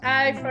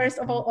I first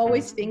of all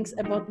always think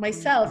about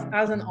myself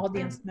as an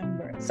audience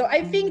member. So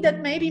I think that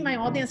maybe my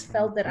audience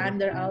felt that I'm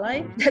their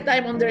ally, that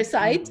I'm on their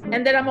side,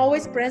 and that I'm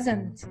always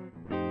present.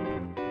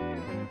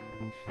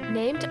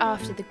 Named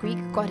after the Greek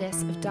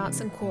goddess of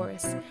dance and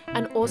chorus,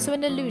 and also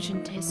an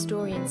allusion to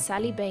historian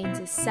Sally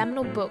Baines'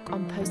 seminal book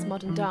on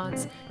postmodern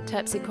dance,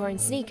 Terpsichore in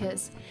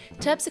Sneakers,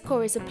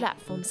 Terpsichore is a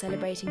platform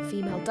celebrating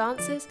female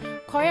dancers,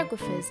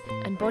 choreographers,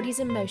 and bodies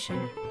in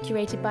motion,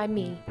 curated by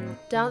me,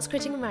 dance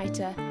critic and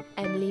writer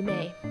Emily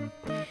May.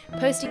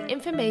 Posting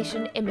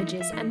information,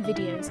 images, and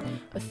videos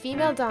of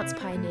female dance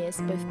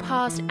pioneers, both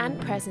past and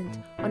present,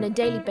 on a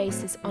daily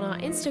basis on our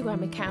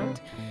Instagram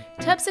account,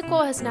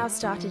 Terpsichore has now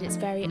started its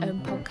very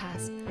own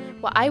podcast,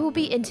 where I will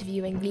be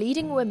interviewing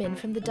leading women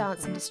from the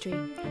dance industry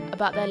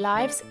about their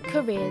lives,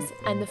 careers,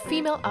 and the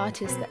female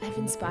artists that have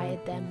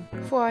inspired them.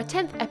 For our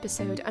 10th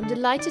episode, I'm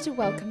delighted to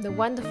welcome the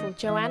wonderful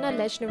Joanna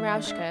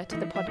Leśna-Rauschka to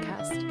the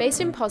podcast. Based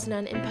in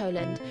Poznan in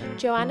Poland,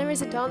 Joanna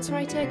is a dance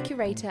writer,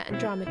 curator, and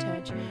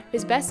dramaturge who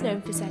is best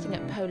known for setting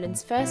up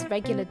Poland's first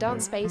regular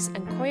dance space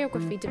and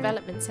choreography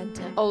development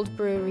centre, Old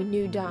Brewery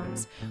New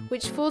Dance,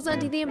 which falls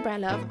under the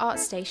umbrella of Art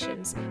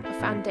Stations, a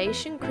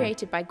foundation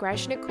created by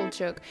Grażyna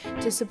Kulczuk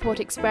to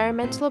support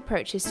experimental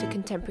approaches to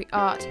contemporary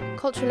art,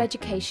 cultural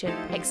education,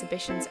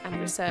 exhibitions, and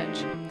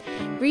research.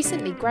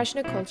 Recently,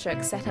 Grażyna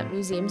Kulczuk set up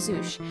Museum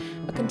ZUS,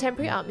 a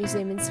contemporary art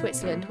museum in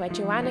Switzerland where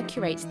Joanna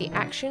curates the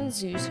Action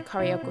ZUS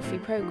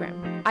choreography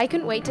program. I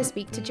couldn't wait to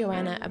speak to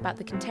Joanna about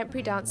the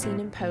contemporary dance scene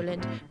in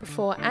Poland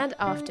before and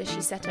after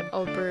she set up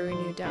Old Brewery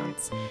New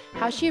Dance,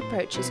 how she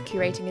approaches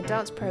curating a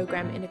dance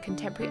program in a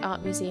contemporary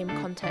art museum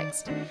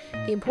context,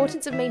 the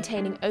importance of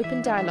maintaining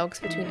open dialogues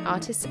between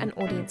artists and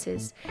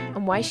audiences,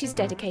 and why she's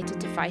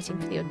dedicated to fighting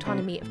for the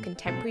autonomy of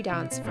contemporary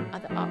dance from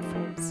other art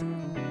forms.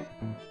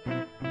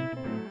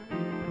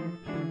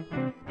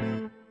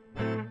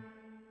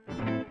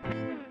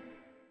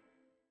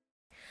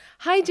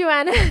 Hi,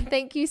 Joanna.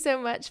 Thank you so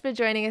much for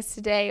joining us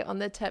today on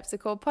the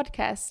Terpsichore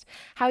podcast.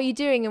 How are you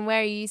doing and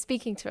where are you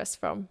speaking to us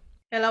from?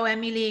 Hello,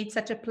 Emily. It's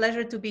such a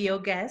pleasure to be your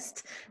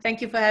guest.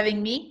 Thank you for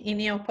having me in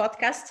your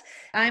podcast.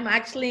 I'm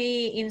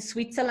actually in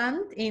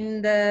Switzerland,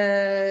 in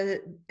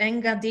the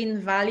Engadin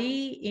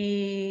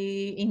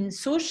Valley in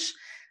Sousse,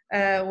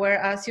 where,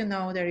 as you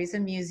know, there is a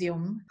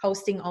museum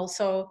hosting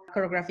also a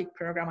choreographic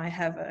program I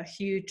have a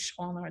huge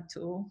honor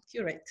to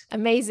curate.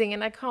 Amazing,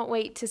 and I can't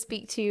wait to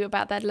speak to you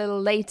about that a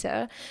little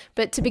later.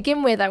 But to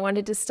begin with, I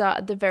wanted to start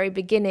at the very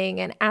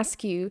beginning and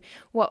ask you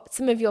what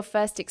some of your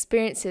first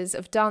experiences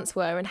of dance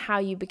were and how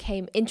you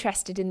became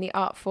interested in the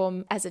art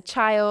form as a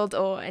child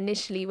or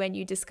initially when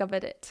you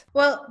discovered it.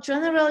 Well,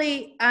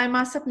 generally, I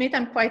must admit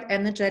I'm quite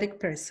an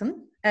energetic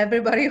person.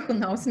 Everybody who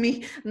knows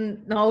me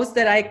knows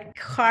that I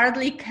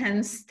hardly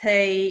can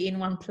stay in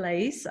one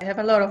place. I have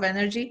a lot of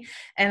energy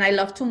and I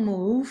love to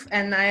move,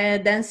 and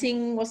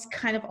dancing was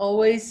kind of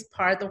always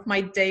part of my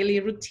daily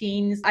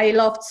routines. I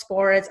loved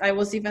sports. I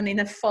was even in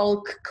a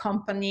folk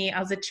company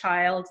as a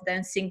child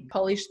dancing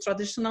Polish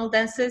traditional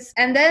dances.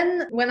 And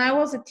then when I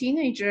was a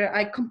teenager,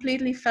 I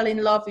completely fell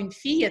in love in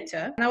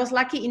theater. And I was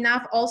lucky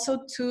enough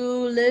also to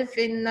live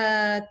in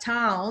a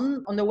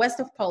town on the west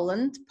of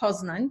Poland,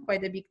 Poznan,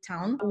 quite a big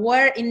town,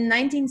 where in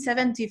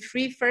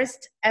 1973,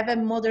 first ever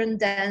modern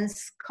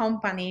dance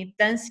company,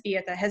 dance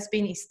theater, has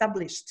been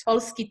established.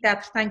 Polski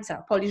Teatr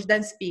Tańca, Polish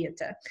Dance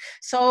Theater.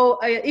 So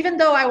even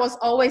though I was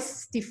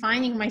always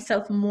defining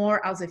myself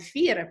more as a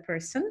theater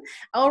person,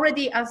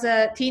 already as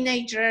a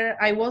teenager,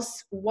 I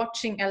was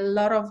watching a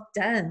lot of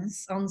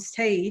dance on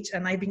stage,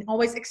 and I've been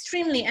always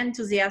extremely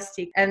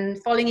enthusiastic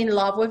and falling in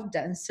love with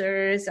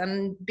dancers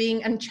and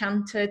being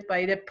enchanted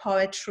by the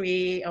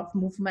poetry of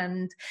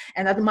movement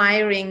and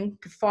admiring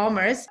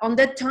performers. On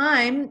that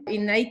time,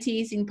 in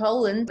 80s in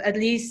Poland, at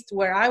least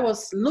where I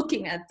was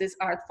looking at this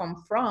art form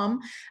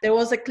from, there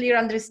was a clear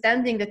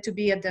understanding that to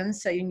be a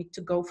dancer, you need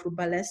to go through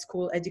ballet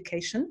school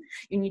education.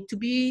 You need to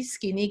be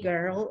skinny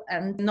girl,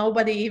 and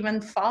nobody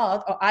even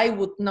thought, or I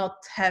would not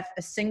have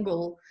a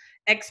single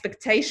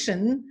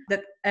expectation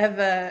that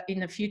ever in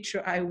the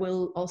future I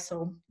will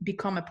also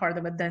become a part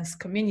of a dance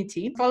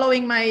community.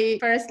 Following my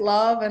first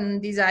love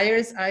and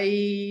desires,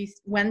 I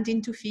went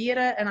into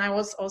theater, and I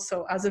was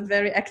also, as a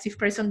very active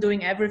person,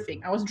 doing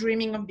everything. I was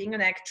dreaming of being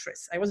an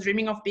actress. I was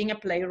dreaming of being a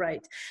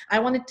playwright. I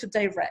wanted to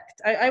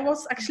direct. I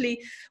was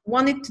actually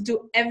wanted to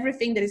do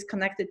everything that is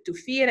connected to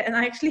theater. And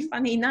I actually,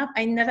 funny enough,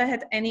 I never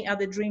had any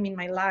other dream in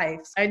my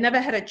life. I never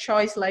had a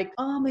choice like,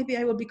 oh, maybe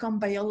I will become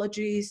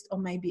biologist or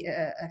maybe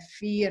a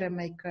theater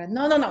maker.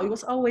 No. It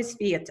was always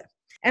theater.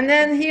 And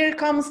then here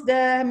comes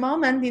the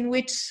moment in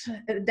which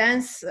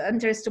dance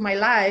enters to my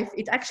life.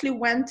 It actually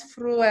went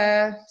through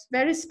a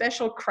very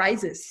special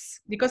crisis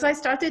because I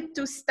started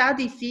to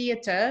study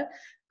theater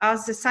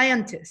as a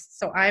scientist.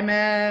 So I'm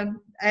a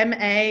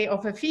MA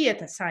of a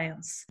theater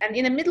science. And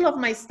in the middle of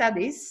my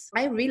studies,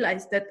 I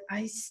realized that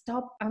I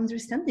stopped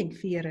understanding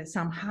theater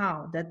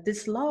somehow, that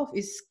this love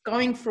is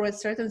going through a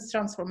certain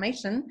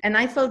transformation. And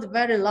I felt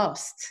very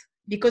lost,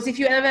 Because if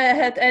you ever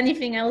had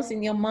anything else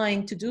in your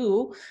mind to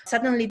do,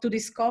 suddenly to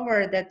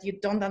discover that you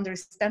don't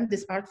understand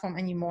this art form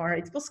anymore,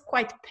 it was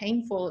quite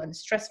painful and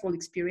stressful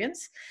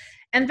experience.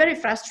 And very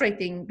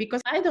frustrating,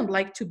 because I don't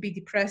like to be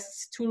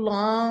depressed too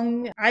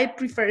long. I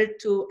prefer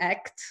to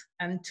act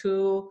and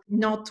to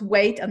not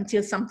wait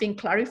until something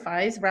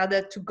clarifies,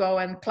 rather to go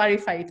and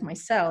clarify it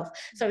myself.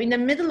 So in the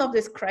middle of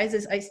this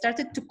crisis, I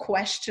started to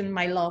question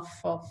my love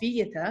for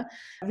theater,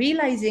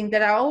 realizing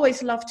that I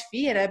always loved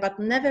theater, but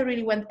never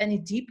really went any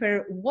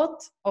deeper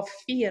what of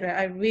theater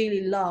I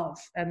really love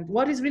and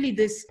what is really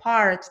this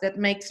part that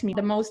makes me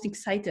the most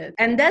excited.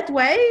 And that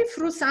way,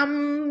 through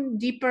some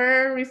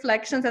deeper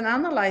reflections and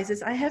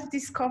analysis, I have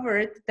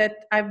discovered that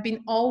I've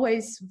been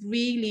always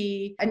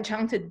really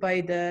enchanted by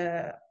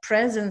the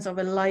presence of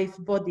a live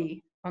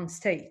body on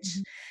stage.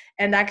 Mm-hmm.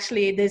 And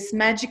actually this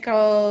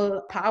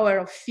magical power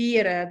of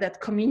theater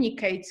that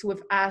communicates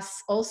with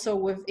us also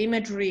with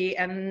imagery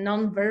and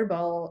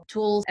non-verbal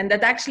tools. And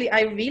that actually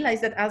I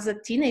realized that as a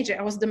teenager,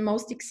 I was the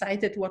most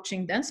excited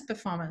watching dance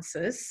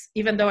performances,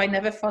 even though I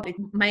never thought it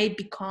may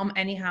become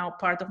anyhow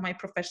part of my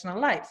professional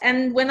life.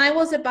 And when I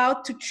was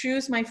about to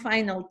choose my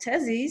final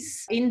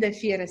thesis in the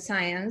theater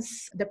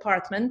science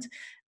department,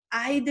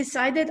 I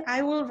decided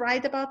I will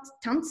write about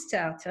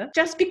Tanztheater,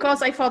 just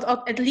because I thought,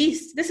 oh, at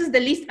least this is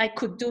the least I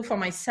could do for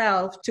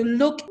myself, to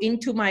look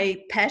into my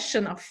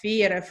passion of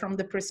theater from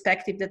the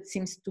perspective that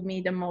seems to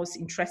me the most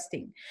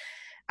interesting.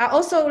 I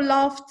also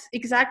loved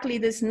exactly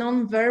this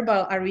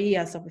non-verbal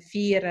areas of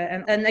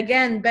theater. And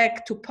again,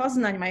 back to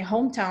Poznań, my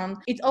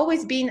hometown, it's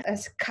always been a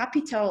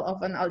capital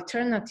of an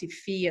alternative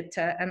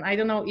theater. And I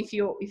don't know if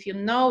you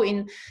know,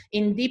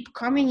 in deep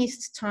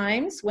communist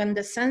times, when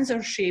the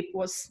censorship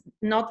was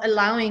not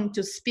allowing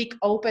to speak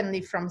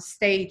openly from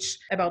stage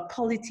about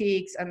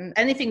politics and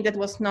anything that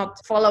was not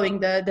following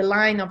the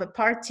line of a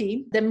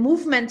party, the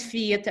movement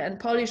theater and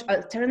Polish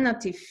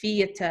alternative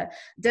theater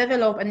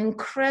developed an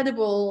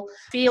incredible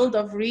field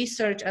of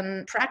research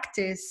and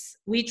practice,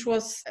 which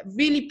was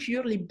really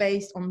purely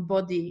based on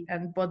body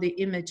and body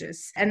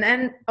images. And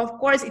then, of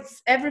course,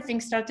 everything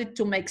started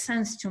to make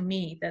sense to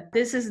me, that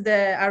this is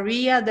the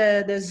area,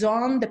 the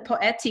zone, the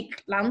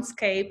poetic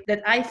landscape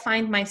that I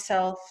find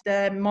myself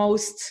the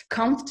most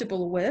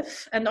comfortable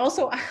with. And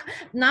also,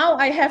 now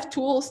I have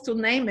tools to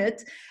name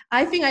it.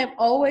 I think I've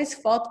always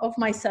thought of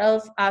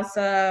myself as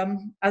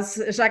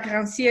Jacques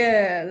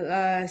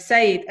Rancière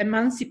said,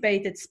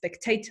 emancipated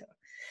spectator.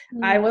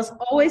 I was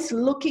always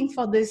looking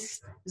for this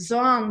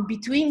zone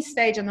between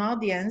stage and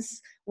audience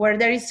where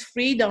there is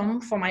freedom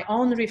for my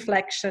own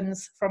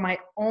reflections, for my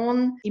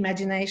own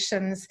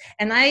imaginations.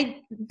 And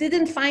I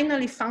didn't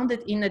finally found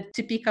it in a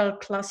typical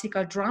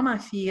classical drama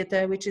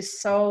theater, which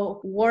is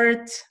so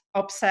word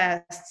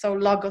obsessed, so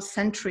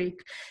logocentric,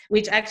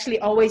 which actually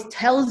always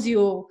tells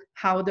you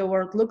how the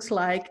world looks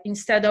like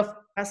instead of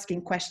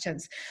asking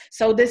questions.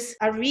 So this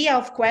area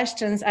of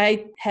questions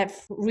I have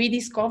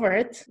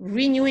rediscovered,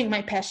 renewing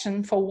my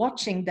passion for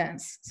watching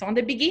dance. So in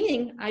the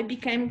beginning, I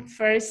became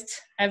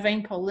first ever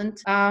in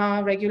Poland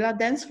a regular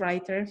dance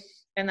writer.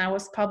 And I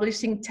was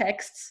publishing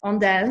texts on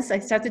dance. I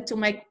started to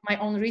make my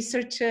own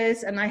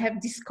researches, and I have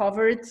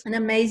discovered an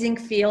amazing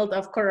field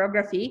of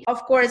choreography.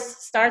 Of course,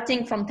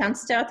 starting from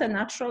Tanztheater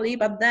naturally,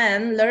 but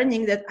then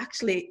learning that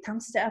actually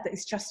Tanztheater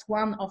is just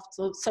one of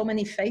so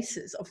many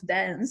faces of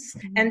dance.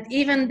 Mm-hmm. And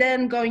even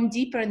then going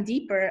deeper and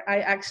deeper, I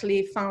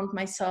actually found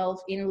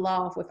myself in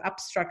love with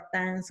abstract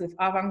dance, with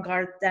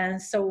avant-garde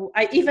dance. So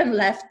I even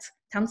left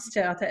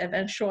Tanztheater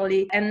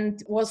eventually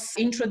and was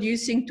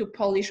introducing to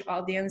Polish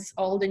audience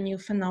all the new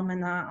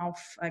phenomena of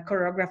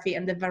choreography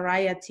and the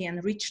variety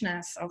and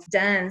richness of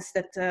dance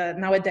that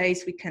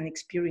nowadays we can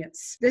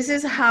experience. This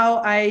is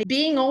how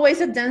being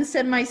always a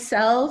dancer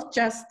myself,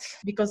 just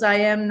because I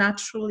am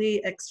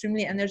naturally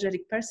extremely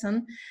energetic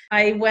person,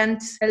 I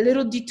went a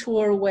little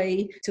detour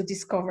way to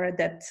discover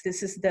that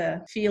this is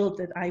the field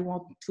that I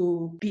want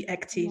to be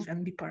active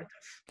and be part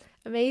of.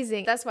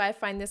 Amazing. That's why I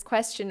find this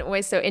question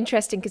always so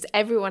interesting, because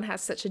everyone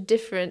has such a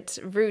different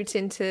route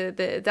into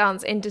the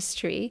dance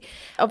industry.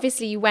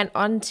 Obviously, you went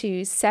on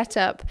to set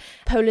up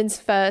Poland's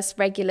first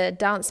regular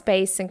dance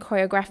space and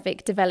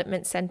choreographic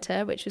development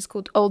center, which was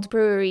called Old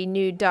Brewery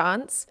New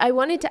Dance. I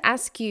wanted to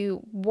ask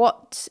you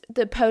what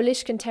the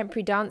Polish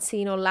contemporary dance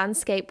scene or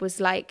landscape was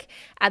like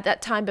at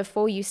that time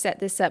before you set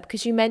this up,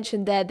 because you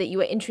mentioned there that you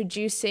were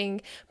introducing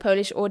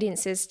Polish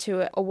audiences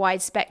to a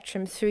wide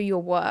spectrum through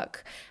your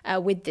work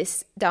with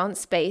this dance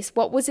space.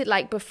 What was it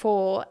like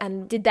before,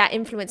 and did that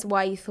influence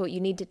why you thought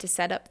you needed to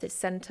set up this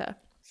center?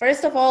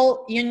 First of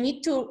all, you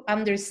need to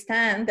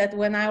understand that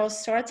when I was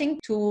starting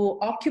to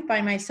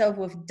occupy myself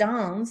with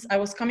dance, I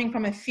was coming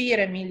from a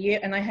theater milieu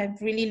and I had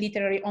really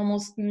literally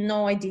almost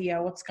no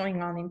idea what's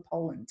going on in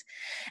Poland.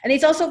 And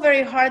it's also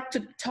very hard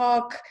to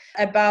talk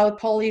about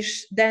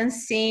Polish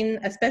dance scene,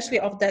 especially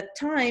of that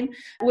time,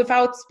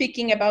 without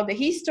speaking about the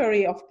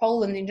history of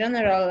Poland in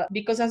general,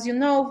 because as you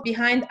know,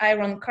 behind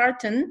Iron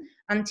Curtain,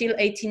 until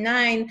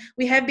 89,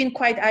 we have been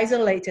quite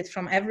isolated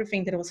from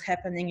everything that was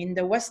happening in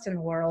the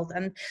Western world.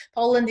 And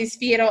Poland is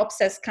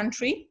theater-obsessed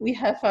country. We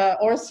have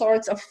all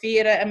sorts of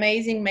theater,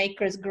 amazing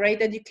makers,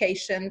 great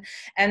education,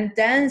 and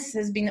dance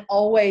has been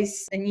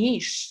always a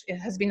niche. It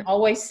has been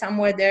always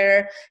somewhere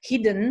there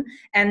hidden.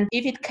 And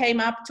if it came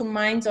up to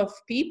minds of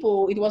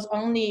people, it was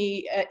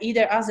only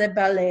either as a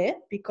ballet,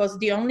 because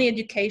the only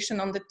education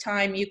on the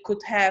time you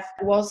could have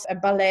was a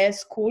ballet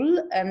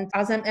school, and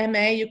as an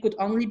MA you could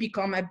only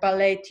become a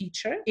ballet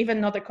teacher,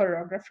 even not a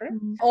choreographer,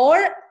 or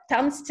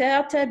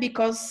Tanztheater,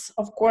 because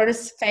of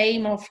course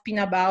fame of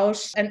Pina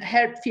Bausch and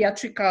her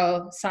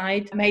theatrical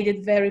side made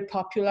it very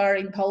popular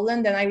in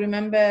Poland. And I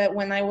remember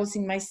when I was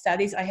in my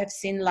studies, I have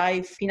seen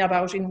live Pina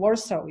Bausch in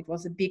Warsaw. It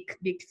was a big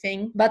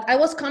thing. But I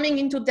was coming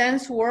into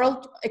dance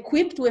world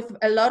equipped with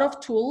a lot of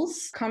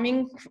tools,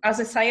 coming as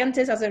a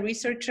scientist, as a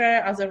researcher,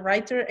 as a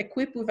writer,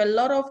 equipped with a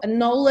lot of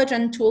knowledge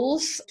and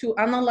tools to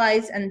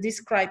analyze and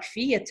describe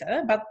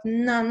theater, but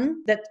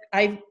none that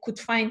I could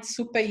find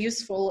super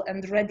useful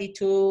and ready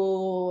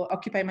to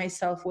occupy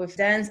myself with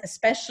dance,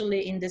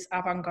 especially in these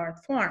avant-garde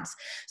forms.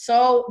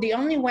 So the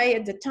only way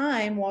at the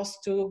time was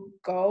to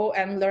go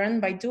and learn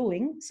by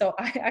doing. So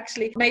I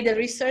actually made a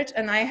research,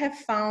 and I have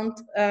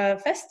found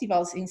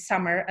festivals in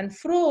summer, and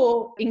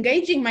through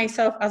engaging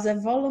myself as a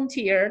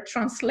volunteer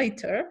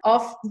translator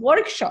of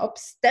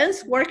workshops,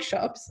 dance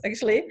workshops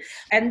actually,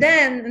 and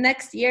then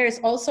next year is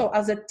also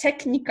as a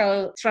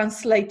technical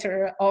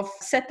translator of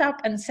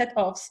setup and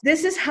set-offs.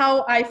 This is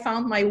how I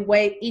found my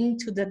way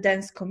into the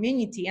dance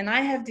community, and I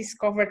have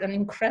discovered an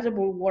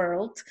incredible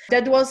world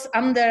that was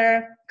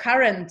under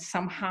current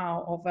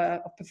somehow of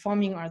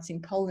performing arts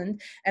in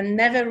Poland, and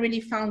never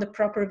really found a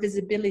proper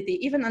visibility.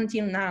 Even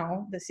until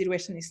now, the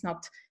situation is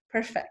not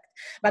perfect.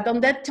 But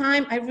on that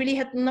time, I really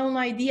had no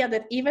idea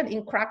that even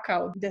in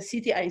Krakow, the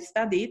city I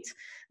studied,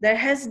 there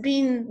has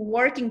been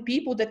working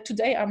people that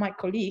today are my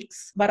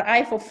colleagues, but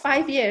I for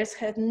 5 years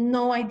had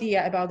no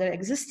idea about their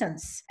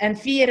existence. And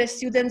theater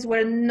students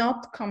were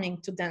not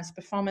coming to dance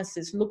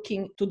performances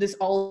looking to these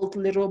old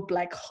little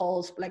black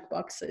holes, black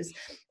boxes,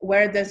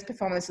 where dance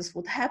performances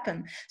would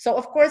happen. So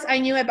of course I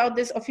knew about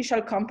this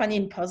official company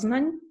in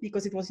Poznań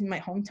because it was in my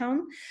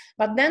hometown.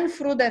 But then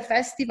through the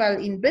festival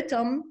in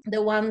Bytom,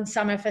 the one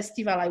summer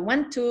festival I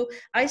went to,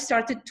 I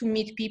started to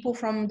meet people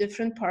from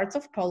different parts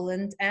of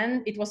Poland,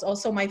 and it was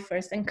also my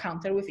first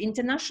encounter with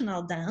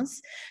international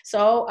dance.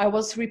 So I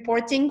was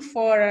reporting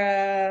for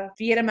a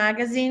theater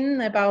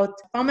magazine about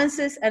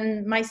performances,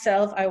 and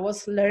myself I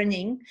was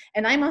learning.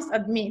 And I must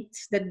admit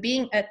that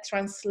being a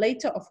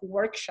translator of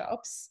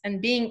workshops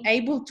and being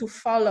able to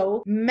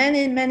follow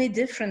many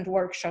different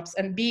workshops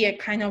and be a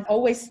kind of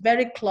always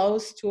very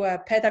close to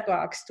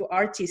pedagogues, to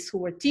artists who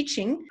were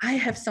teaching, I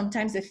have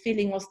sometimes a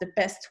feeling was the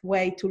best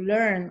way to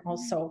learn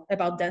also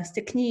about dance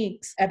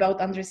techniques,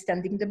 about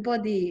understanding the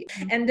body.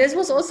 And this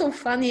was also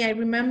funny. I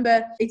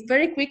remember it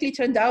very quickly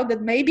turned out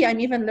that maybe I'm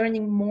even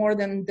learning more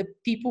than the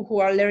people who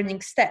are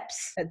learning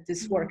steps at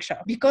this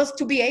workshop. Because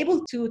to be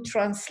able to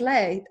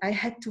translate, I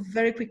had to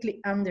very quickly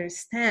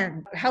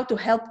understand how to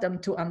help them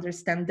to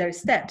understand their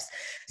steps.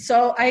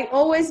 So I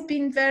always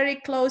been very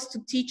close to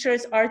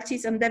teachers,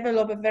 artists, and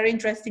develop a very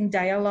interesting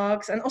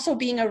dialogues. And also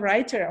being a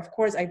writer, of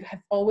course, I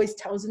have always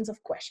thousands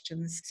of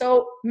questions.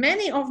 So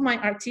many of my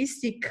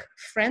artistic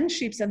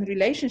friendships and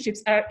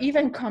relationships are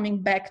even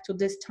coming back to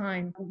this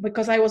time,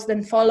 because I was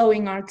then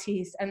following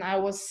artists and I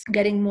was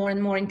getting more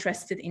and more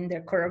interested in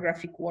their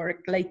choreographic work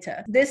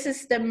later. This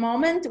is the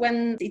moment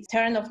when the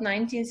turn of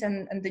 90s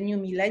and the new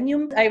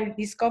millennium, I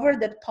discovered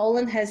that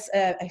Poland has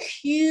a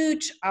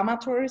huge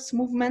amateurs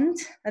movement.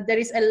 There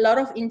is a lot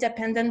of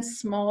independent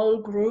small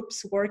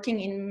groups working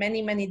in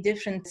many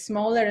different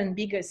smaller and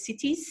bigger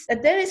cities.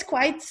 There is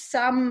quite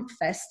some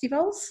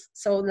festivals.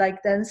 So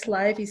like Dance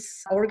Life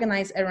is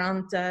organized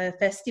around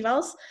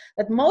festivals,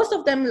 but most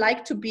of them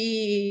like to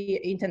be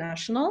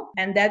international.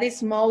 And that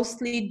is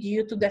mostly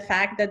due to the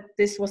fact that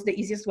this was the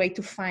easiest way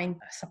to find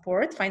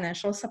support,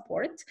 financial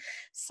support.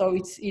 So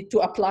it's to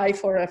apply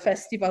for a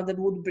festival that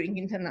would bring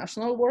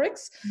international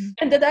works.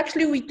 And that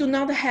actually we do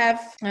not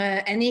have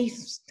any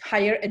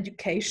higher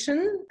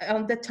education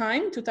at the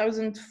time,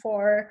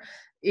 2004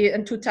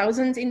 and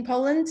 2000 in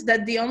Poland,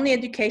 that the only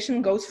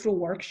education goes through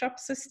workshop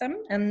system.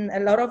 And a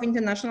lot of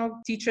international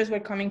teachers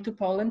were coming to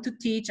Poland to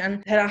teach.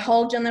 And there are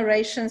whole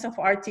generations of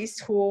artists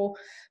who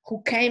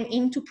came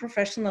into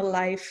professional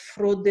life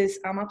through this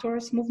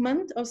amateurs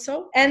movement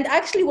also. And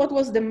actually what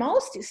was the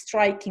most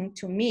striking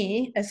to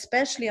me,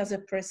 especially as a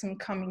person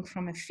coming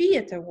from a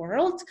theater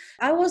world,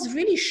 I was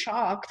really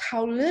shocked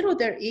how little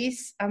there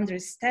is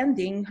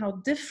understanding how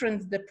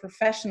different the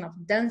profession of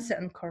dancer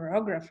and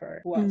choreographer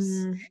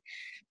was.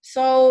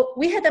 So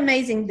we had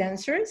amazing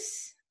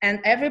dancers, And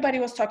everybody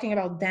was talking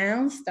about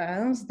dance,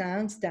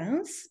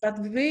 but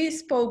we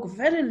spoke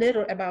very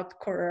little about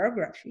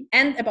choreography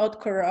and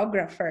about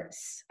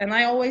choreographers. And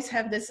I always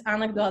have this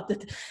anecdote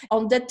that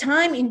on that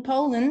time in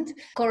Poland,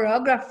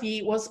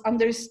 choreography was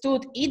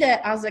understood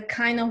either as a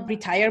kind of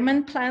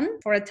retirement plan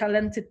for a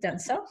talented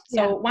dancer.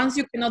 So once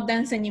you cannot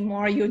dance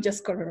anymore, you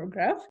just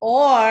choreograph,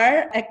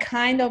 or a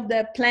kind of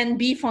the plan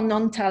B for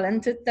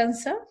non-talented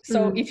dancer.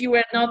 So if you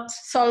were not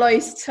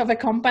soloist of a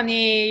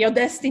company, your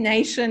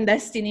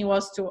destiny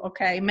was to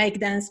make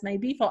dance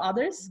maybe for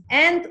others.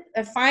 And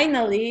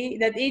finally,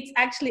 that it's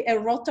actually a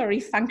rotary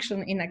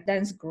function in a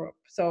dance group.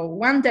 So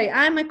one day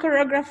I'm a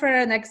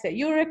choreographer, next day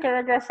you're a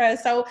choreographer.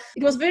 So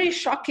it was very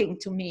shocking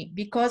to me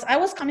because I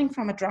was coming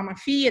from a drama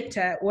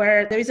theater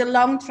where there is a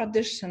long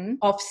tradition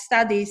of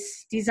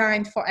studies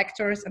designed for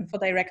actors and for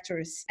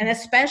directors. And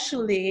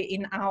especially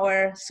in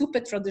our super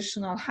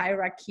traditional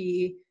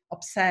hierarchy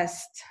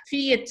obsessed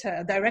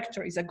theater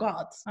director is a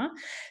god.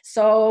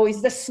 So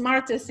he's the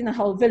smartest in the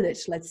whole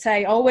village, let's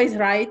say, always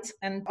right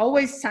and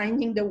always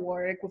signing the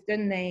work with their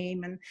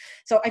name. And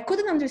so I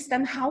couldn't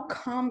understand how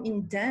come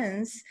in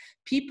dance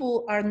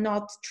people are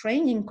not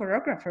training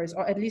choreographers,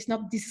 or at least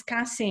not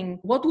discussing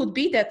what would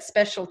be that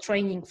special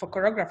training for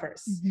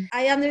choreographers.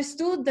 I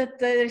understood that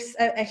there's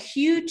a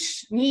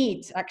huge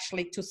need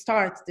actually to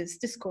start this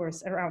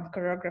discourse around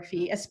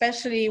choreography,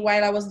 especially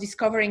while I was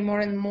discovering more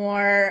and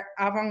more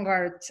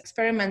avant-garde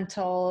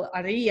experimental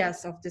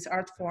areas of this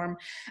art form.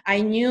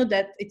 I knew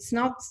that it's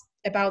not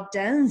about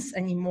dance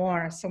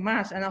anymore so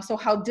much, and also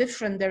how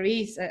different there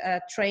is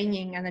a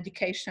training and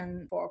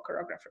education for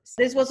choreographers.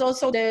 This was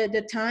also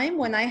the time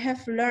when I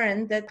have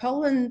learned that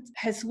Poland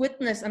has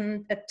witnessed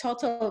a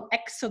total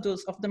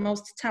exodus of the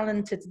most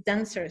talented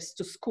dancers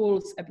to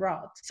schools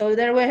abroad. So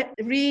there were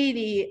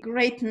really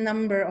great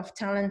number of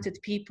talented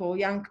people,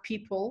 young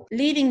people,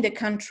 leaving the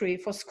country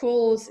for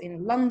schools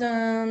in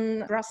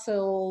London,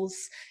 Brussels,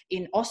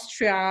 in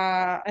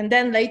Austria, and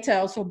then later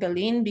also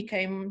Berlin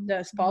became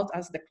the spot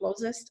as the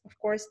closest, of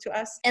course, to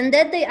us. And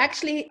that they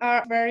actually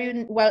are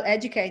very well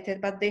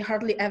educated, but they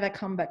hardly ever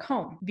come back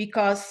home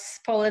because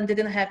Poland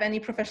didn't have any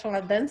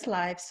professional dance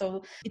life,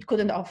 so it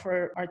couldn't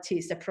offer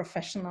artists a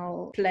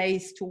professional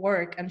place to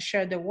work and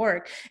share the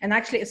work. And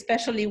actually,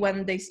 especially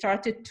when they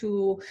started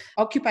to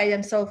occupy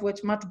themselves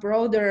with much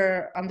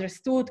broader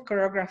understood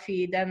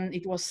choreography, then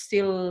it was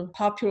still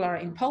popular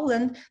in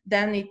Poland,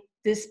 then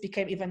this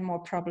became even more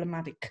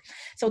problematic.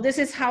 So this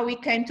is how we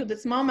came to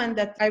this moment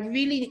that I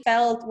really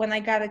felt when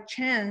I got a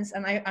chance,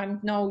 and I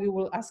know you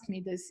will ask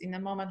me this in a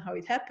moment how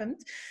it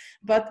happened,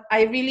 but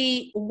I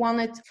really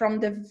wanted from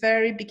the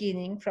very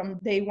beginning, from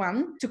day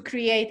one, to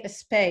create a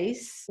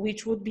space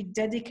which would be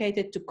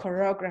dedicated to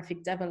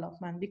choreographic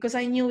development, because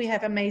I knew we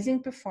have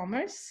amazing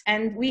performers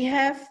and we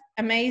have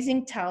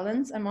amazing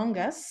talents among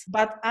us,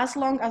 but as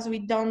long as we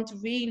don't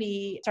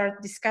really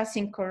start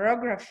discussing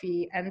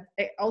choreography and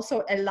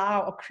also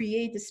allow or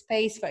create a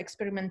space for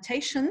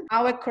experimentation,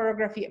 our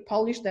choreography,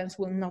 Polish dance,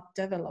 will not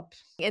develop.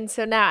 And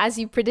so now, as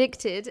you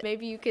predicted,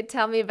 maybe you could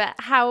tell me about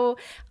how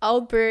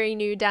Old Brewery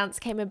New Dance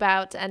came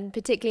about, and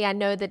particularly I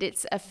know that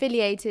it's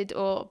affiliated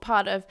or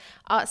part of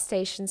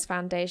ArtStations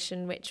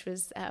Foundation, which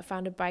was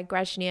founded by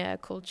Grażyna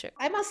Kulczyk.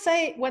 I must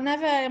say,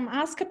 whenever I'm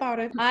asked about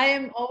it, I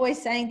am always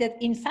saying that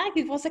in fact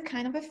it was a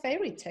kind of a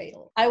fairy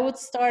tale. I would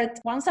start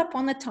once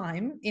upon a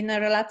time in a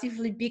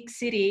relatively big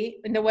city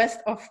in the west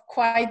of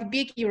quite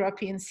big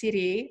European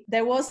city.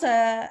 There was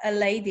a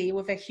lady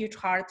with a huge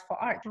heart for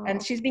art,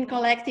 and she's been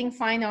collecting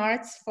fine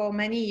arts for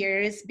many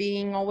years,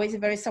 being always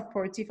very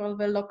supportive of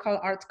the local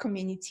art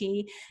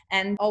community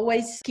and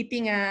always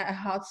keeping a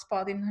hot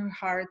spot in her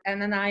heart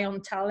and an eye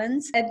on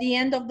talents. At the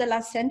end of the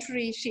last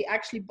century, she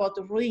actually bought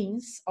the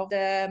ruins of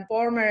the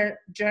former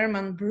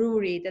German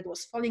brewery that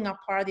was falling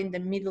apart in the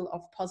middle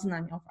of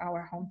Poznań, of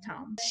our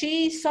hometown.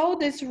 She saw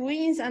these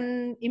ruins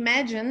and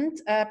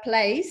imagined a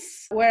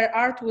place where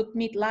art would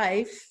meet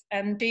life,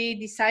 and she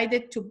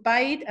decided to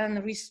buy it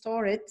and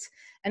restore it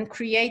and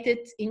create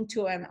it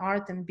into an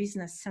art and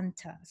business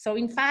center. So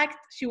in fact,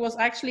 she was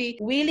actually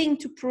willing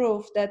to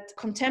prove that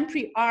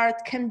contemporary art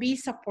can be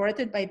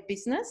supported by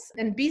business,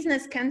 and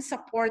business can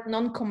support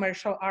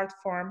non-commercial art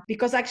form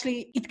because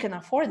actually it can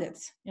afford it,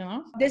 you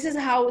know? This is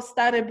how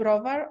Stary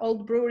Browar,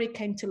 Old Brewery,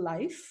 came to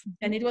life.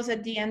 And it was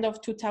at the end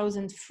of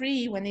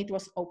 2003 when it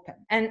was open.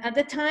 And at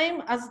the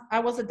time, as I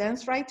was a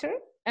dance writer,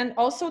 and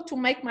also to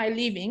make my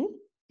living,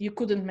 you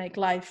couldn't make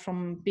life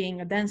from being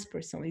a dance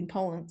person in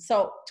Poland.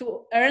 So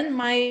to earn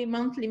my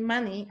monthly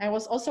money, I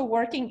was also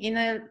working in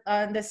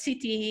the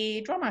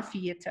city drama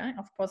theater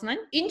of Poznań,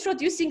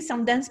 introducing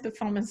some dance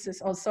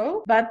performances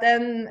also, but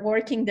then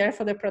working there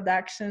for the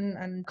production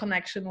and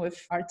connection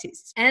with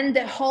artists. And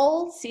the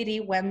whole city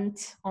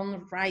went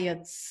on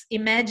riots,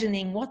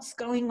 imagining what's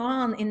going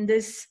on in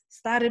this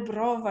Stary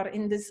Browar,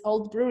 in this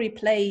old brewery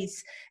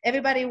place.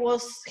 Everybody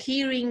was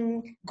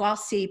hearing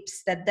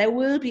gossips that there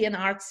will be an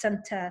art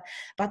center,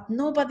 but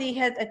nobody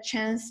had a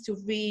chance to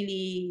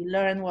really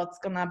learn what's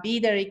gonna be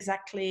there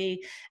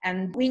exactly.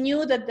 And we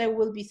knew that there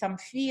will be some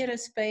theater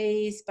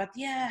space, but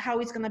how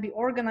it's gonna be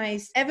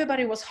organized.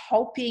 Everybody was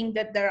hoping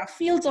that there are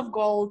fields of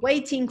gold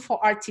waiting for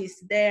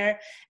artists there,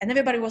 and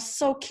everybody was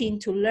so keen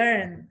to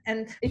learn.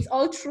 And it's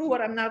all true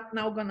what I'm not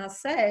now gonna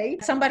say.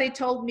 Somebody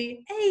told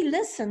me, hey,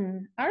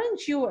 listen,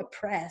 aren't you a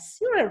press?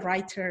 You're a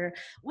writer.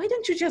 Why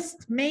don't you just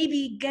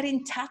maybe get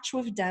in touch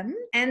with them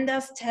and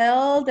just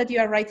tell that you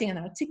are writing an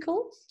article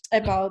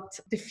about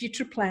the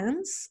future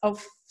plans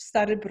of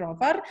Stary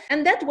Browar,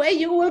 and that way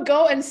you will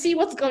go and see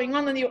what's going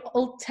on, and you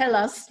all tell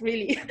us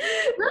really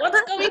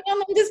what's going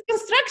on this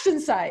construction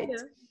site.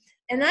 Yeah.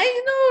 And I,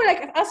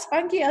 like as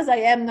funky as I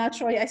am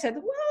naturally, I said,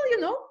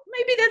 well,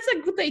 maybe that's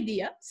a good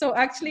idea. So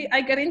actually I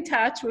got in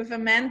touch with a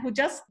man who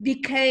just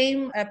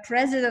became a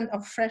president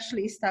of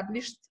freshly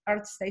established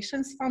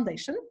ArtStations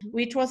Foundation,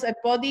 which was a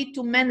body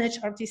to manage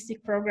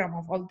artistic program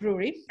of Old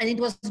Brewery. And it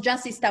was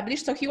just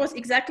established. So he was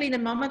exactly in the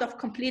moment of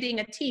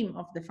completing a team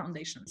of the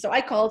foundation. So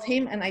I called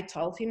him and I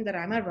told him that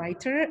I'm a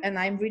writer and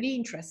I'm really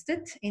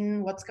interested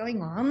in what's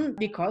going on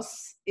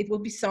because it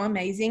would be so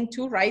amazing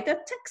to write a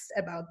text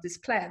about these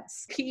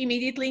plans. He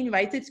immediately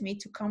invited me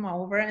to come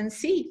over and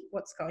see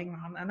what's going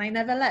on. And I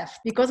never left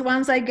because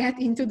once I get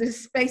into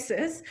these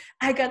spaces,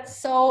 I got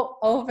so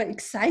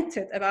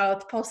overexcited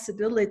about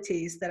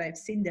possibilities that I've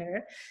seen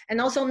there.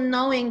 And also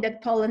knowing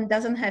that Poland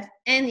doesn't have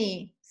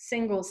any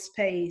single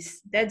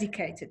space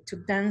dedicated to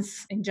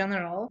dance in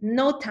general,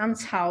 no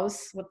dance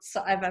house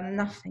whatsoever,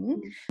 nothing.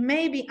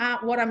 Maybe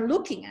what I'm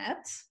looking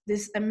at,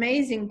 this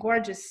amazing,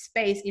 gorgeous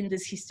space in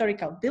this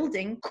historical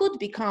building could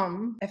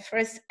become a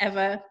first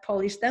ever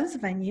Polish dance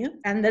venue.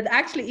 And that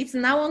actually it's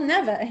now or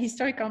never a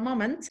historical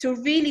moment to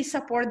really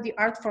support the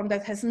art form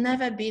that has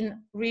never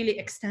been really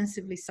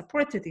extensively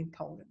supported in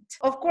Poland.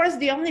 Of course,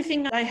 the only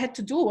thing I had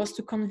to do was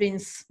to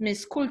convince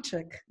Ms.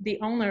 Kulczyk, the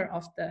owner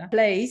of the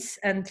place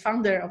and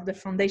founder of the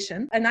foundation.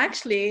 And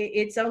actually,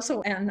 it's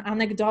also an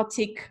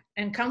anecdotic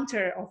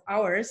encounter of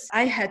ours.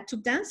 I had to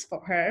dance for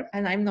her,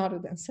 and I'm not a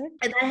dancer.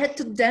 And I had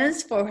to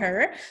dance for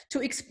her to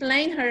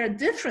explain her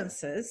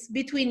differences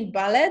between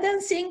ballet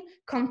dancing,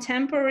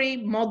 contemporary,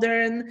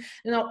 modern,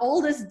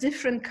 all these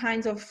different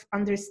kinds of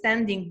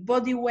understanding,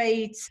 body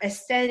weights,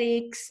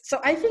 aesthetics. So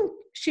I think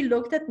she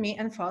looked at me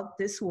and thought,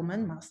 this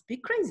woman must be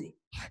crazy.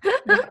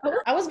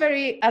 I was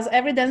very, as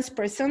every dance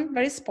person,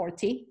 very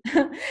sporty.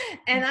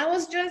 And I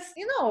was just,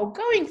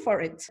 going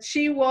for it.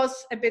 She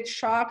was a bit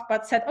shocked,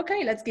 but said,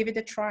 okay, let's give it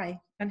a try.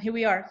 And here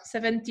we are,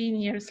 17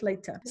 years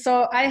later.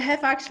 So I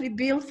have actually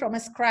built from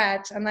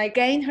scratch, and I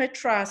gained her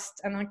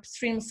trust and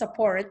extreme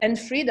support and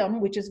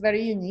freedom, which is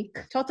very unique,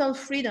 total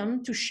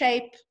freedom to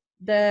shape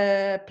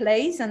the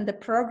place and the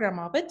program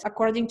of it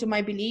according to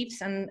my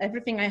beliefs and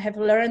everything I have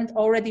learned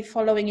already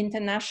following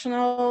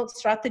international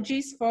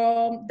strategies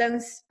for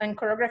dance and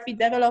choreography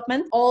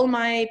development. All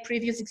my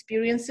previous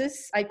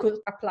experiences I could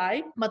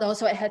apply, but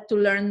also I had to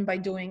learn by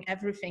doing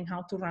everything: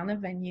 how to run a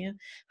venue,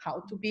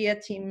 how to be a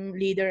team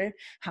leader,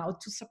 how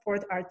to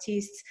support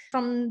artists.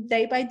 From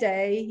day by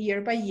day,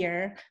 year by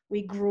year,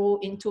 we grew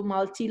into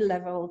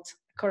multi-leveled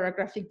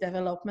choreographic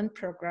development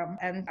program.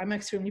 And I'm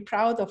extremely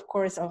proud, of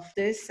course, of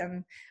this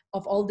and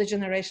of all the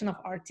generation of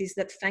artists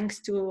that, thanks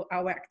to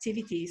our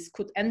activities,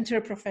 could enter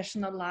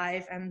professional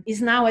life and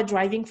is now a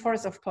driving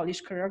force of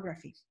Polish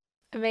choreography.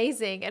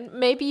 Amazing. And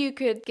maybe you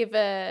could give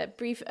a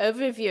brief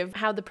overview of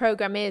how the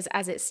program is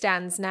as it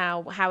stands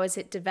now. How has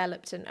it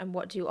developed and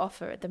what do you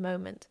offer at the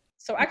moment?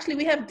 So actually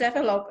we have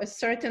developed a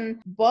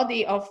certain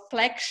body of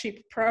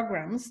flagship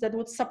programs that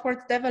would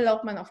support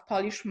development of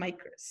Polish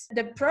makers.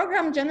 The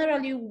program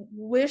generally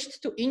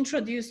wished to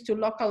introduce to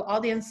local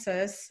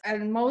audiences a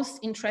most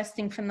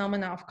interesting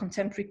phenomena of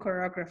contemporary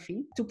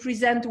choreography, to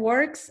present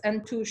works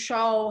and to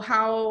show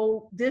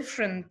how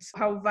different,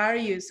 how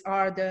various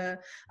are the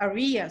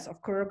areas of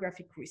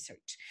choreographic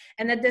research.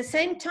 And at the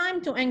same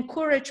time to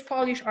encourage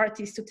Polish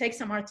artists to take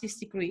some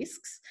artistic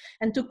risks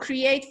and to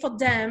create for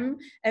them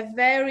a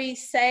very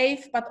safe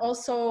but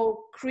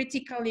also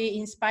critically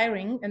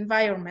inspiring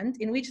environment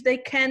in which they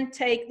can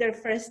take their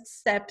first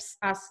steps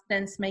as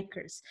dance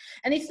makers.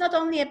 And it's not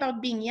only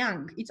about being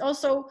young, it's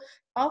also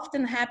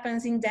often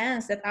happens in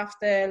dance that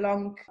after a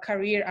long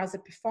career as a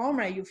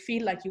performer, you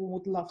feel like you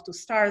would love to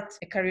start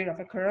a career of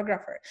a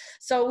choreographer.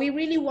 So we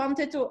really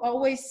wanted to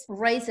always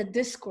raise a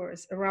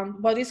discourse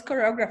around what is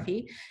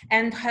choreography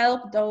and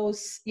help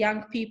those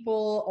young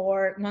people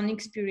or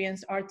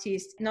non-experienced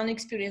artists,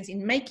 non-experienced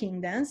in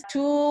making dance,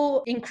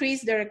 to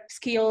increase their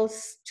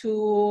skills,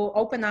 to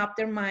open up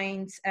their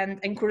minds and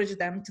encourage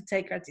them to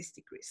take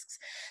artistic risks.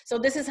 So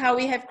this is how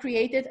we have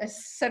created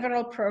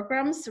several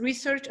programs,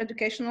 research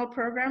educational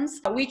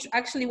programs, which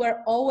actually were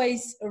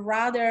always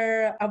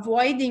rather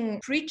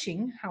avoiding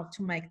preaching how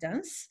to make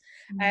dance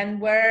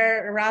and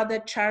were rather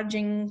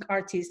charging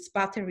artists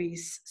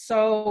batteries.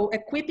 So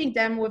equipping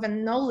them with a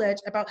knowledge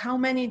about how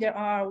many there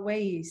are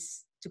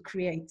ways to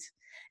create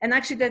And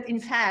actually that in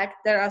fact,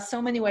 there are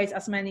so many ways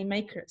as many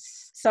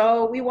makers.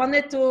 So we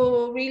wanted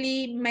to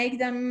really make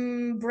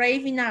them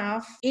brave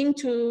enough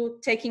into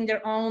taking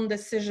their own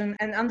decision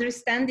and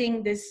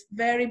understanding this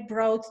very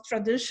broad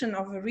tradition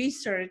of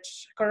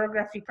research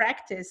choreography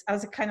practice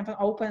as a kind of an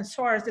open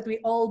source that we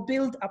all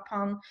build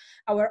upon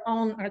our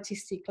own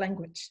artistic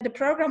language. The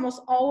program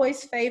was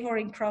always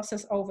favoring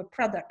process over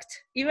product,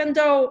 even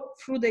though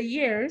through the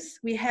years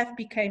we have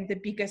become the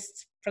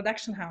biggest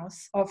production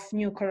house of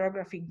new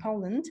choreography in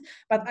Poland,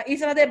 but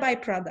it's not a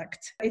byproduct.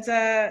 It's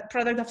a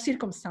product of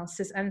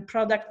circumstances and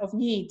product of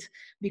need,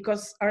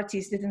 because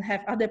artists didn't have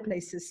other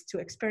places to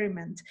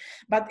experiment.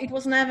 But it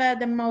was never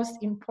the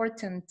most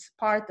important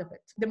part of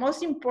it. The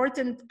most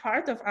important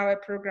part of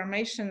our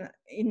programmation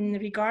in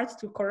regards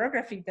to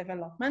choreography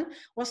development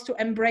was to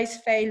embrace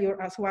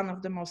failure as one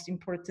of the most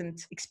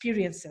important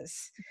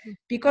experiences.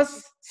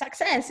 Because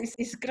success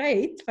is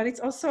great, but it's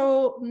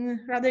also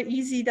rather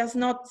easy, does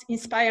not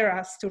inspire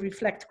us to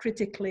reflect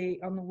critically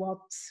on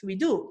what we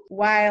do.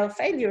 While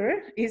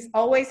failure is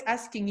always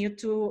asking you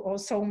to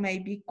also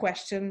maybe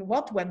question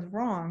what went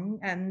wrong,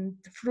 and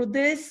through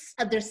this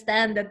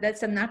understand that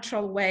that's a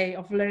natural way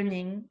of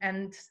learning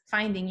and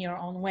finding your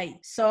own way.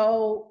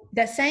 So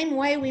the same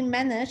way we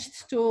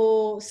managed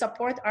to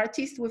support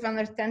artists with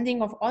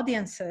understanding of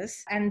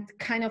audiences and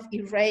kind of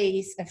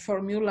erase a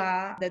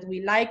formula that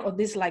we like or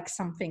dislike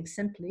something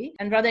simply,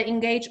 and rather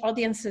engage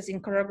audiences in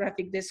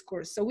choreographic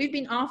discourse. So we've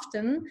been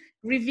often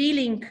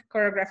revealing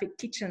choreographic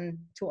kitchen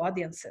to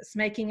audiences,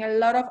 making a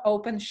lot of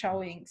open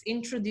showings,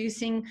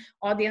 introducing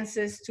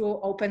audiences to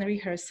open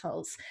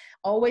rehearsals,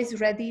 always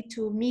ready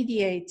to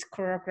mediate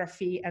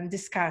choreography and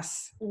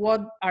discuss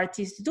what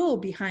artists do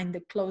behind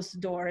the closed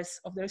doors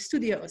of their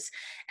studios.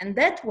 And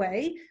that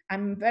way,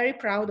 I'm very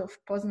proud of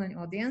Poznań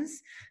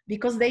audience,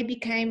 because they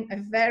became a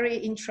very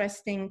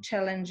interesting,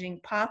 challenging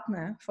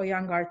partner for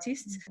young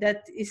artists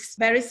that is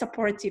very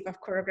supportive of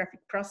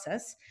choreographic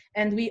process.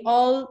 And we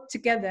all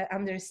together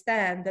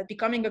understand that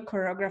becoming a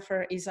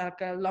choreographer is like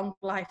a long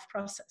life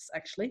process,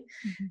 actually.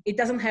 Mm-hmm. It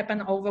doesn't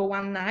happen over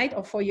one night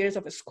or 4 years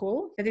of a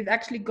school, that it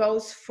actually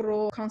goes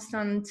through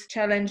constant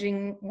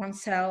challenging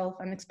oneself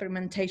and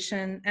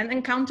experimentation and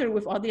encounter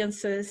with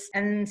audiences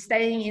and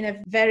staying in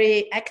a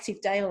very active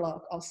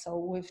dialogue also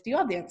with the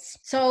audience.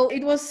 So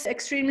it was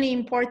extremely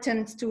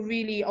important to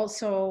really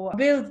also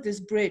build this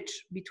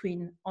bridge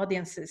between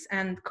audiences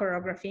and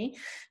choreography,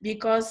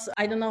 because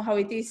I don't know how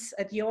it is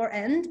at your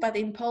end, but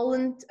in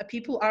Poland,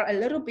 people are a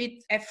little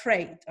bit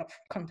afraid of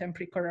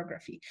contemporary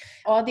choreography.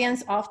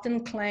 Audience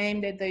often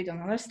claim that they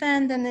don't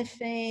understand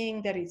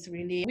anything, that it's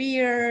really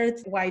weird,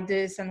 why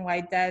this and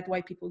why that,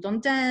 why people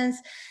don't dance.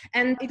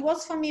 And it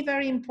was for me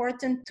very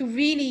important to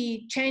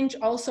really change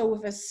also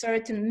with a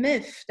certain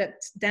myth that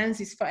dance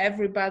is for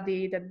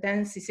everybody, that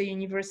dance is a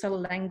universal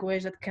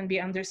language that can be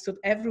understood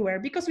everywhere,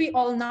 because we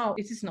all know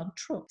it is not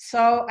true.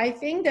 So I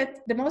think that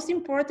the most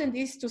important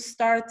is to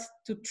start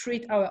to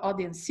treat our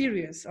audience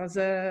serious as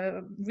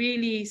a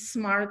really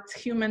smart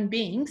human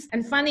beings.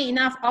 And funny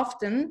enough,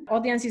 often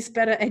audience is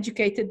better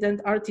educated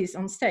than artists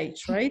on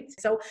stage, right?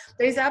 So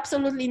there is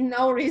absolutely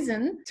no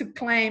reason to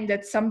claim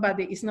that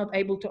somebody is not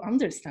able to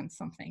understand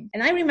something.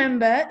 And I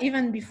remember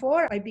even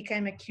before I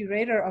became a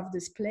curator of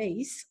this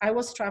place, I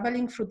was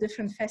traveling through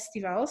different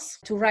festivals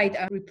to write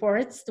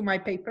reports to my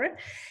paper.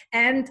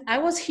 And I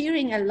was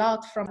hearing a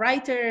lot from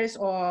writers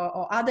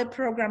or other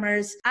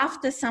programmers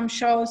after some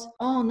shows,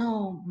 oh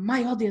no,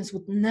 my audience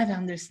would never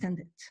understand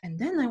it. And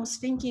then I was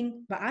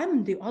thinking, but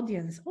I'm the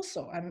audience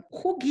also. And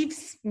who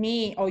gives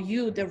me or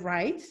you the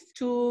right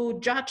to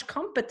judge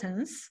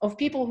competence of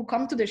people who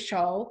come to the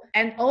show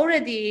and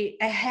already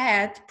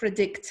ahead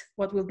predict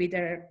what will be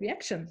their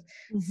reaction?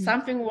 Mm-hmm.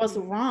 Something was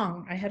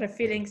wrong. I had a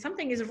feeling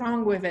something is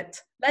wrong with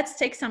it. Let's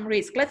take some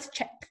risk. Let's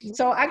check.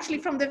 So actually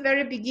from the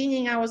very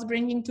beginning, I was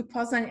bringing to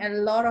Poznań a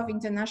lot of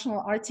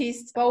international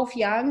artists, both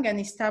young and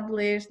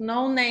established,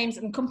 known names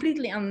and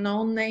completely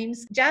unknown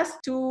names,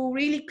 just to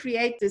really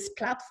create this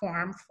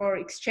platform for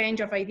exchange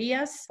of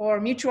ideas,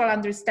 for mutual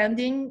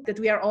understanding that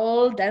we are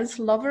all dance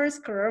lovers,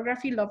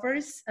 choreography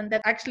lovers, and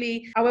that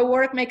actually our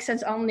work makes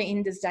sense only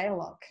in this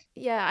dialogue.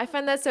 Yeah, I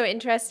find that so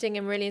interesting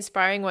and really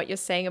inspiring what you're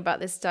saying about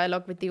this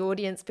dialogue with the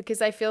audience,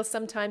 because I feel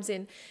sometimes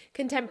in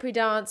contemporary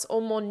dance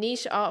or more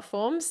niche art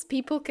forms,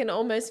 people can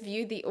almost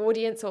view the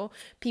audience or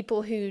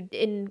people who,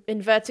 in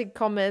inverted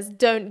commas,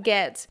 don't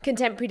get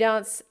contemporary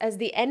dance as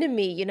the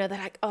enemy. You know, they're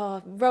like,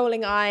 oh,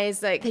 rolling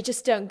eyes, like they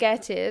just don't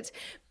get it.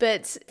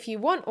 But if you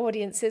want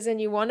audiences and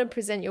you want to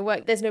present your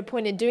work, there's no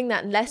point in doing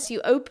that unless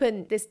you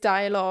open this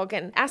dialogue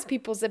and ask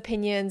people's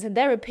opinions, and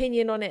their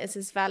opinion on it is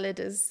as valid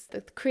as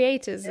the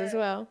creators as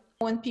well.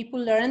 When people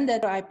learn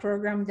that I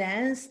program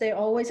dance, they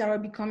always are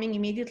becoming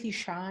immediately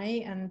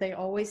shy, and they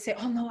always say,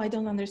 oh no, I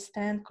don't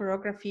understand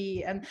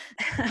choreography. And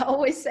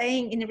always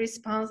saying in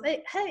response,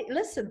 hey,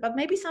 listen, but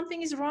maybe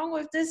something is wrong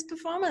with this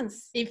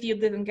performance. If you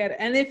didn't get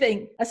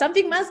anything,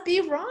 something must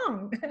be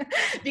wrong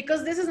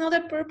because this is not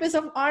a purpose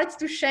of arts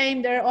to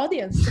shame their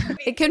audience.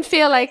 It can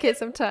feel like it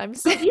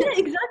sometimes. Yeah,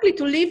 exactly.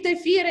 To leave the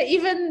theater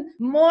even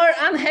more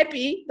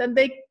unhappy than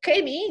they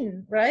came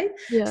in, right?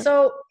 Yeah.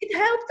 So it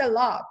helped a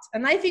lot.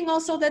 And I think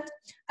also that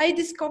I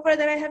discovered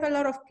that I have a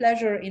lot of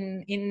pleasure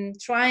in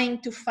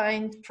trying to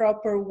find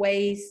proper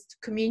ways to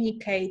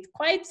communicate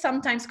quite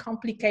sometimes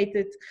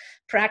complicated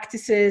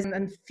practices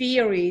and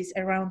theories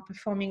around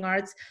performing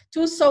arts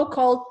to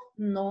so-called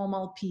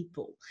normal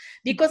people,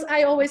 because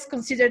I always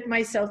considered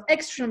myself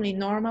extremely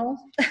normal.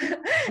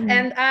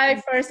 And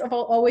I first of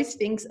all always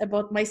think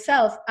about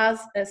myself as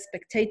a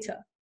spectator,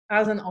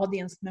 as an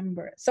audience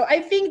member. So I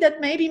think that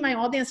maybe my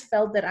audience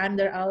felt that I'm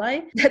their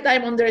ally, that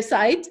I'm on their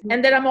side,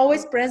 and that I'm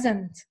always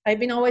present.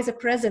 I've been always a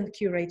present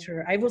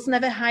curator. I was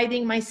never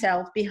hiding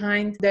myself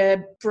behind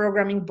the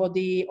programming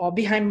body or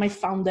behind my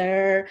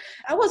founder.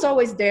 I was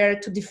always there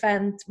to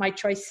defend my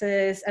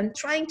choices and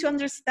trying to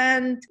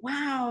understand,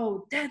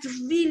 wow, that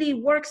really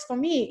works for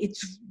me. It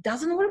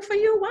doesn't work for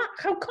you? What?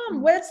 How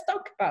come? Well, let's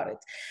talk about it.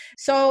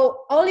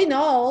 So all in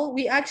all,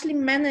 we actually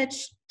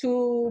managed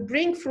to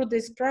bring through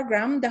this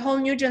program the whole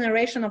new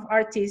generation of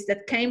artists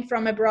that came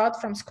from abroad,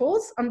 from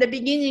schools, on the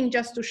beginning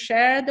just to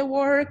share the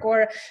work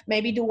or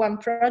maybe do one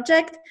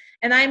project.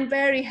 And I'm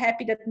very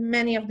happy that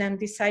many of them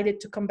decided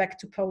to come back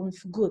to Poland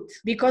for good,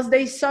 because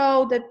they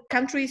saw that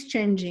country is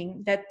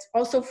changing, that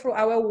also through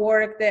our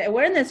work, the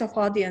awareness of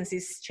audience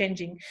is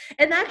changing.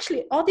 And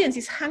actually, audience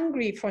is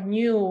hungry for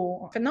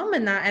new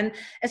phenomena. And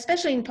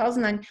especially in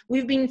Poznan,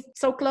 we've been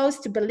so close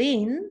to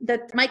Berlin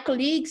that my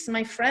colleagues,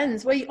 my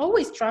friends, were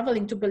always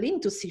traveling to Berlin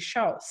to see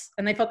shows.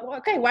 And I thought, well,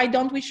 okay, why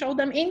don't we show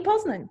them in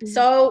Poznan?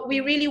 So we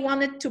really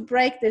wanted to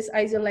break this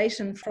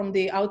isolation from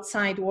the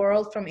outside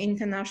world, from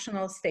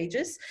international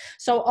stages.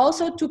 So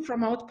also to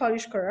promote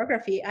Polish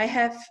choreography, I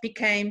have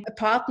become a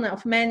partner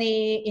of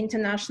many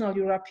international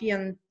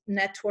European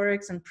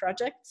networks and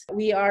projects.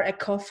 We are a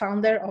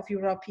co-founder of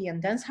European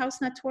Dance House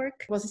Network.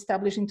 It was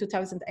established in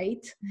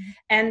 2008.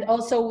 And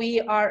also we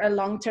are a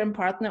long-term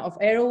partner of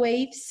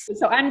Aerowaves.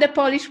 So I'm the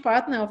Polish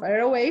partner of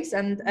Aerowaves,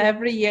 and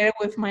every year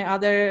with my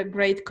other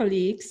great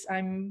colleagues,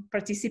 I'm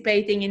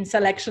participating in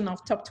selection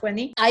of top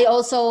 20. I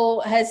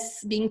also has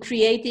been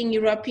creating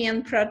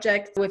European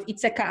projects with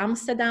ICK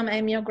Amsterdam,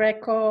 Emio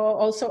Greco,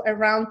 also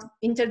around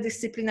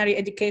interdisciplinary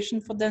education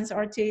for dance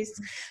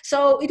artists.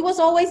 So it was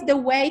always the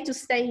way to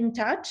stay in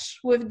touch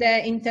with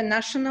the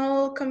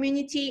international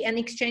community and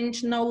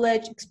exchange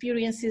knowledge,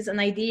 experiences, and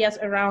ideas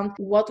around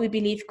what we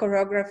believe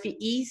choreography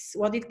is,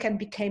 what it can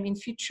become in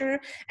future,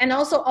 and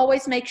also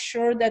always make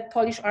sure that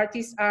Polish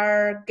artists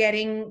are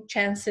getting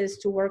chances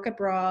to work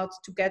abroad,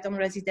 to get on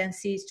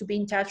residencies, to be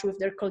in touch with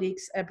their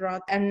colleagues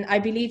abroad. And I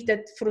believe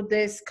that through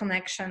this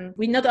connection,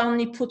 we not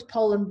only put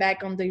Poland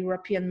back on the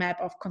European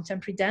map of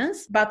contemporary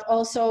dance, but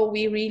also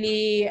we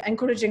really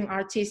encouraging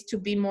artists to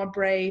be more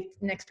brave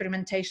in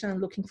experimentation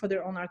and looking for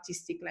their own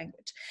artistic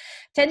language.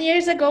 10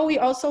 years ago, we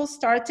also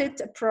started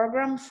a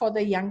program for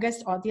the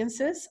youngest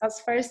audiences, as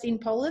first in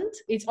Poland.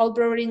 It's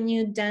already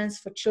New Dance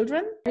for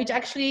Children, which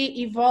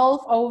actually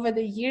evolved over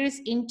the years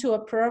into a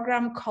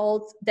program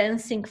called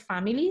Dancing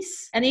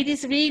Families. And it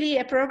is really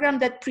a program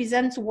that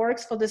presents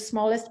works for the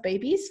smallest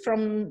babies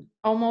from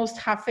almost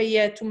half a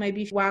year to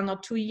maybe 1 or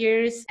 2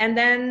 years, and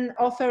then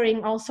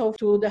offering also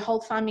to the whole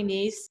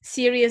families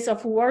series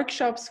of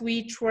workshops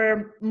which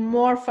were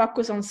more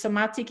focused on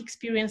somatic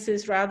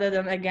experiences rather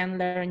than, again,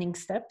 learning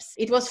steps.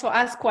 It was for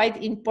us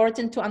quite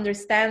important to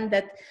understand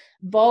that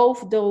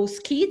both those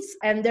kids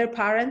and their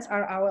parents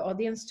are our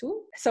audience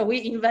too. So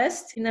we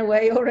invest in a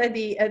way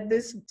already at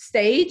this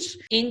stage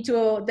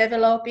into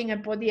developing a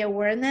body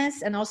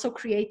awareness and also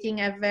creating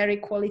a very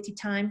quality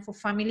time for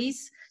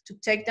families to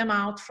take them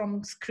out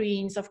from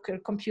screens of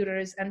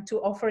computers and to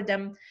offer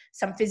them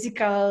some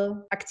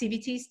physical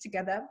activities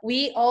together.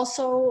 We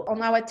also,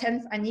 on our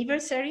 10th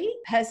anniversary,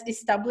 has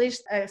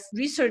established a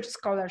research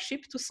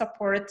scholarship to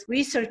support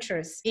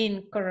researchers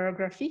in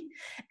choreography.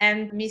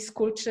 And Ms.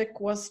 Kulczyk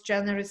was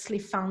generously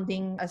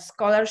funding a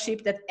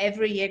scholarship that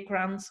every year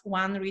grants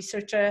one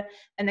researcher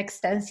an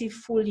extensive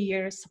full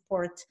year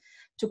support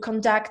to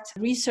conduct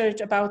research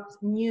about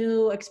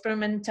new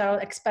experimental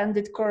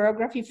expanded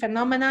choreography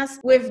phenomena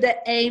with the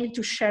aim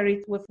to share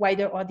it with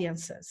wider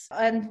audiences.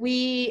 And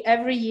we,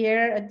 every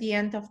year at the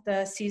end of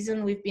the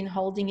season, we've been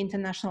holding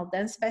International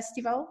Dance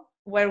Festival,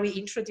 where we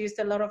introduced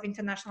a lot of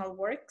international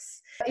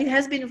works. It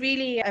has been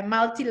really a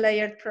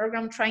multi-layered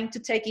program trying to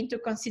take into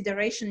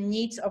consideration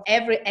needs of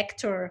every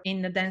actor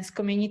in the dance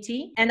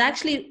community. And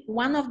actually,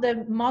 one of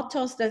the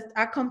mottos that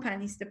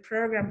accompanies the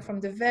program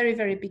from the very,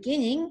 very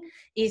beginning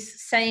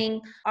is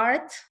saying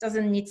art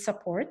doesn't need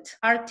support,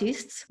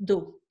 artists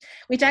do.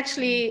 Which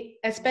actually,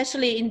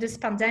 especially in this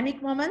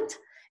pandemic moment,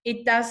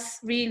 it does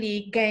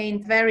really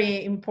gain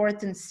very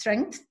important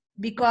strength,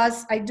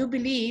 because I do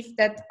believe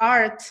that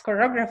art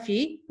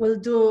choreography will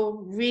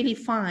do really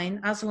fine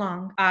as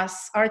long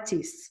as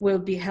artists will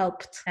be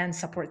helped and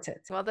supported.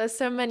 Well, there's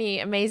so many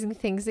amazing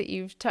things that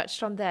you've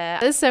touched on there.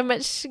 There's so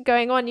much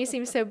going on. You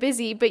seem so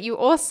busy, but you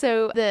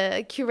also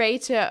the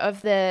curator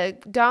of the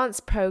dance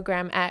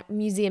program at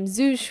Museum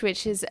Zusch,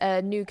 which is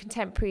a new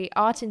contemporary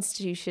art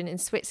institution in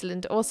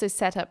Switzerland, also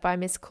set up by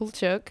Miss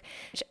Kulchuk,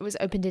 which was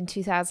opened in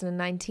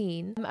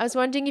 2019. I was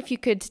wondering if you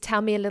could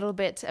tell me a little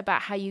bit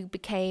about how you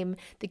became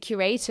the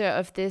curator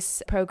of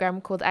this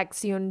program called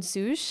Aktion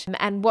Zusch,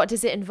 and what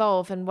does it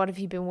involve and what have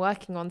you been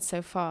working on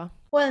so far?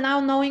 Well, now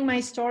knowing my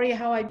story,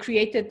 how I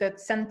created that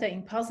center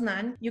in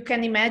Poznan, you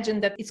can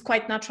imagine that it's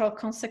quite natural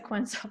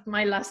consequence of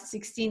my last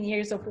 16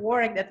 years of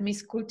work that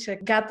Ms.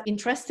 Kulchuk got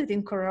interested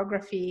in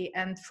choreography,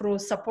 and through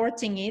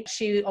supporting it,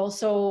 she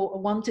also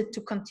wanted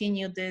to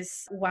continue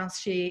this once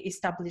she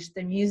established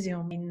the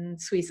museum in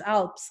Swiss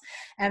Alps.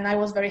 And I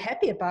was very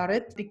happy about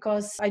it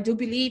because I do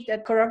believe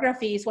that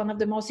choreography is one of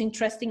the most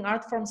interesting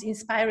art forms,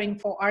 inspiring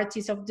for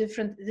artists of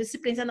different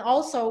disciplines, and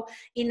also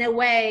in a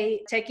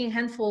way taking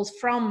handfuls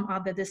from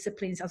other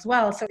disciplines as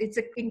well. So it's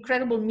an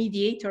incredible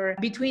mediator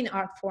between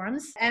art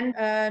forms. And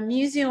a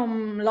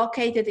museum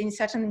located in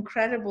such an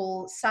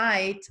incredible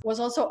site was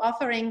also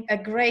offering a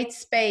great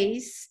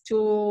space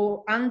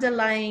to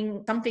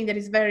underline something that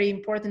is very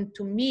important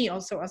to me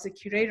also as a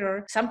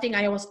curator, something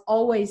I was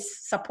always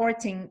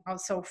supporting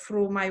also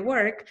through my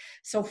work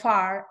so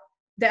far,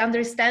 the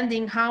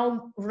understanding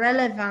how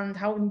relevant,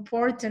 how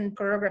important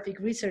choreographic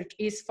research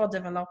is for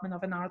development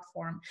of an art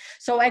form.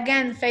 So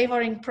again,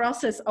 favoring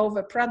process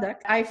over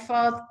product, I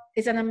thought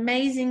is an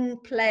amazing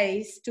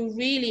place to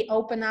really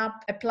open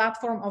up a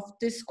platform of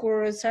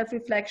discourse,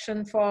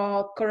 self-reflection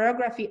for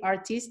choreography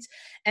artists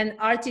and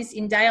artists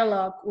in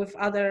dialogue with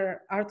other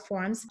art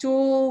forms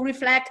to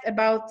reflect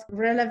about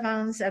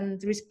relevance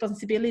and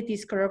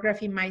responsibilities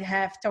choreography might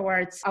have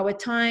towards our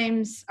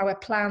times, our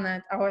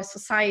planet, our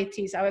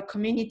societies, our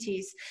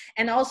communities,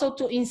 and also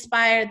to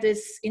inspire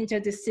this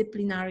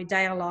interdisciplinary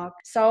dialogue.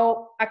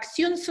 So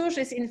Aktion Zusch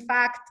is in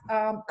fact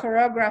a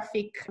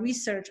choreographic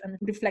research and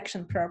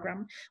reflection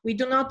program. We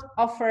do not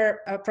offer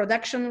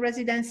production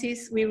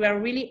residencies. We were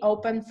really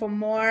open for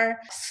more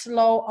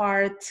slow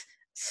art,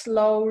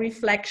 slow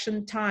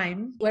reflection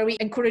time, where we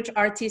encourage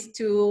artists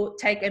to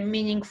take a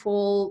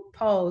meaningful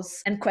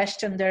pause and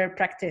question their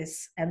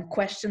practice and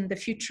question the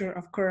future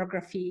of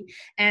choreography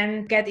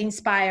and get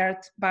inspired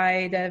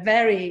by the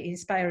very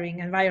inspiring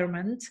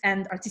environment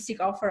and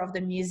artistic offer of the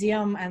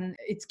museum and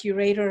its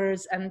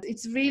curators. And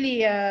it's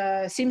really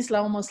seems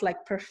almost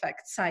like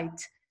perfect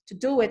site to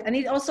do it. And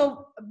it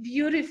also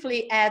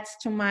beautifully adds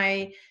to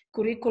my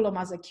curriculum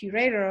as a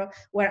curator,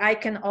 where I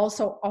can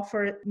also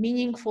offer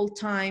meaningful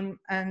time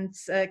and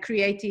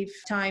creative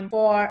time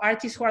for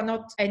artists who are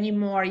not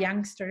anymore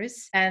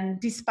youngsters.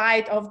 And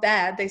despite of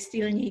that, they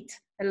still need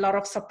a lot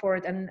of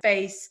support and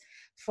space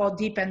for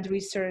deepened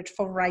research,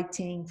 for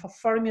writing, for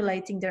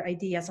formulating their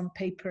ideas on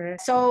paper.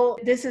 So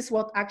this is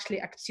what actually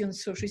Aktion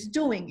Zusch is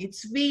doing.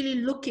 It's really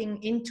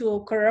looking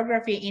into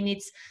choreography in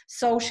its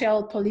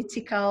social,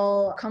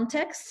 political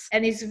context,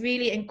 and it's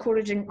really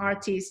encouraging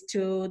artists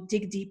to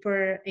dig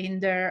deeper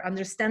in their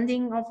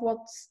understanding of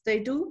what they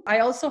do. I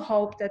also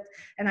hope that,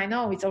 and I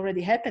know it's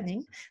already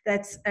happening,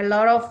 that a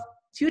lot of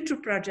future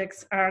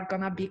projects are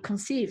going to be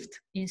conceived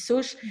in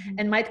Zusch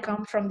and might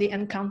come from the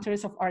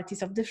encounters of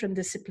artists of different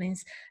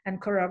disciplines.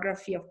 And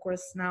choreography, of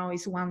course, now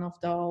is one of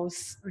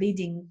those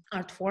leading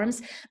art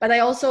forms. But I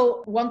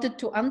also wanted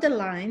to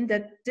underline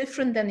that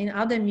different than in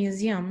other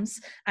museums,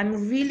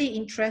 I'm really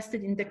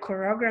interested in the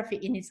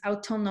choreography in its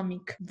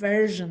autonomic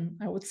version,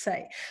 I would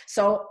say.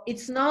 So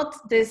it's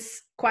not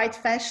this quite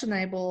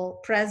fashionable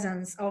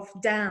presence of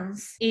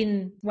dance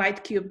in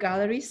white cube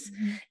galleries.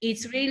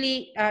 It's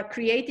really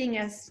creating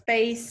a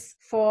space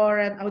for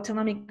an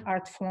autonomic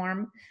art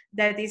form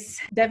that is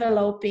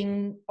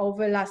developing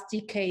over last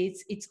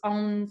decades its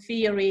own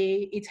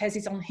theory, it has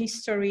its own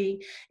history,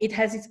 it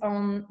has its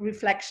own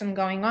reflection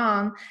going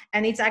on,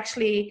 and it's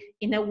actually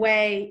in a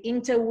way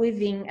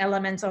interweaving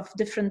elements of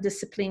different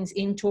disciplines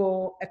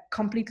into a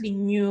completely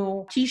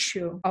new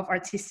tissue of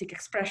artistic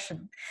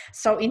expression.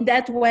 So in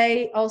that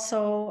way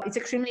also it's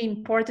extremely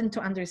important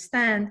to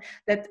understand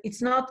that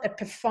it's not a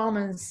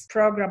performance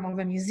program of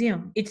a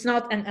museum, it's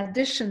not an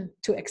addition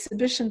to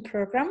exhibition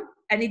program,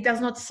 and it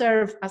does not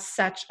serve as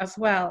such as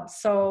well.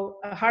 So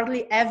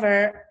hardly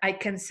ever I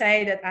can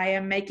say that I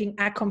am making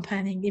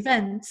accompanying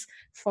events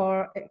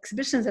for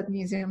exhibitions at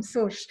Museum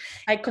Zusch.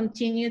 I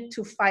continue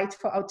to fight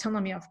for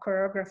autonomy of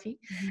choreography,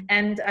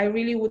 and I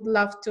really would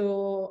love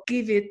to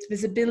give it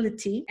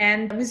visibility.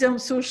 And Museum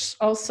Zusch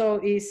also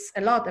is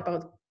a lot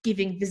about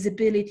giving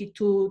visibility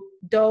to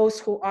those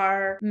who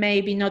are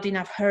maybe not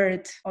enough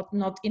heard or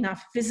not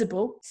enough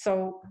visible.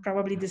 So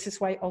probably this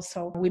is why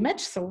also we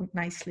match so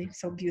nicely,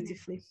 so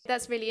beautifully.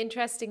 That's really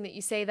interesting that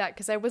you say that,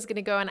 because I was going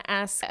to go and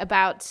ask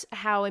about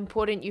how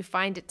important you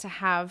find it to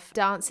have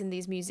dance in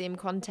these museum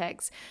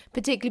contexts,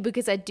 particularly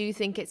because I do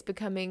think it's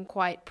becoming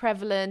quite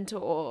prevalent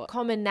or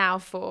common now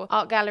for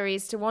art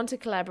galleries to want to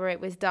collaborate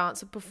with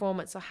dance or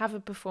performance or have a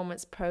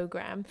performance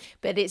program.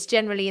 But it's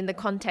generally in the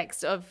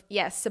context of,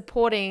 yes,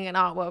 supporting an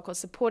artwork or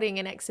supporting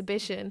an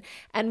exhibition.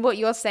 And what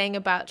you're saying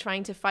about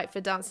trying to fight for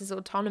dance's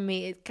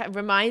autonomy, it kind of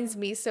reminds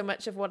me so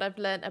much of what I've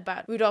learned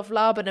about Rudolf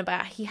Laban,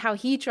 about how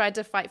he tried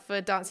to fight for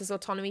dance's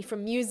autonomy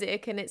from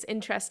music. And it's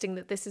interesting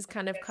that this is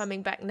kind of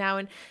coming back now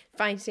and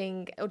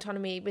fighting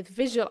autonomy with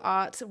visual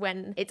art,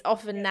 when it's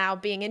often now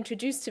being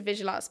introduced to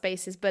visual art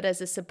spaces, but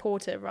as a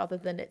supporter rather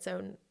than its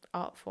own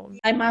art form.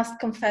 I must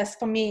confess,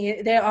 for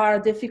me, there are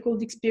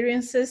difficult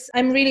experiences.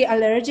 I'm really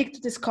allergic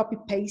to this copy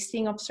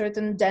pasting of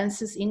certain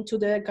dances into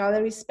the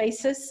gallery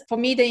spaces. For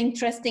me, the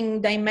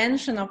interesting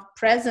dimension of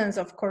presence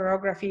of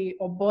choreography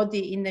or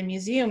body in the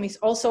museum is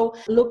also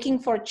looking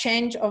for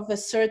change of a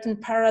certain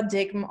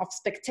paradigm of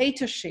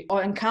spectatorship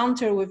or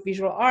encounter with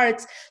visual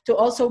arts, to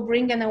also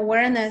bring an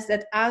awareness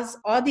that as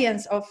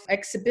audience of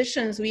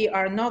exhibitions, we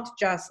are not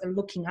just a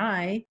looking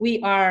eye, we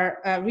are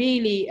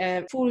really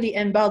a fully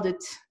embodied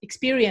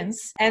experience.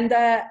 And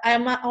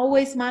I'm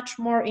always much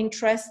more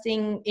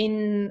interested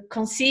in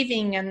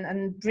conceiving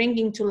and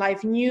bringing to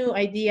life new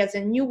ideas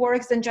and new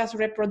works than just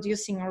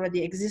reproducing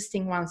already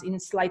existing ones in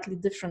slightly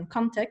different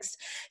contexts.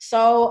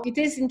 So it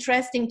is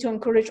interesting to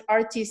encourage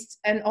artists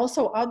and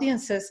also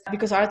audiences,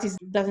 because artists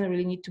doesn't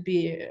really need to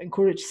be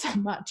encouraged so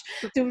much,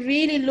 to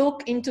really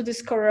look into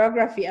this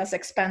choreography as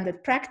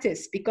expanded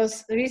practice,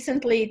 because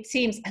recently it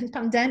seems, and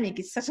pandemic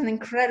is such an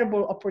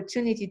incredible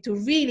opportunity to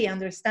really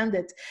understand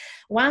it.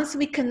 Once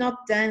we cannot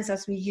dance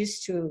as we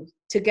used to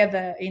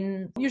together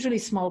in usually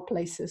small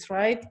places,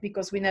 right?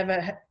 Because we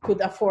never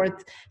could afford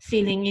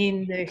filling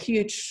in the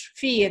huge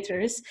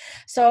theaters.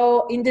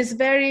 So in these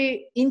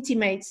very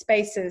intimate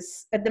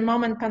spaces, at the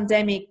moment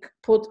pandemic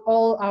put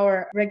all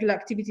our regular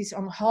activities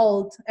on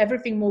hold,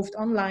 everything moved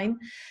online,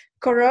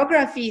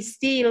 choreography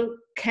still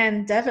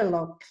can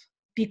develop,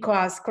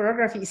 because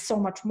choreography is so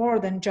much more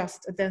than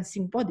just a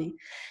dancing body.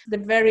 The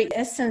very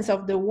essence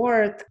of the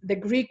word, the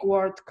Greek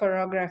word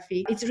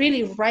choreography, it's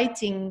really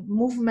writing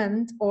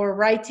movement or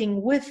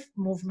writing with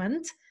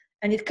movement.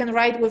 And it can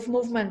write with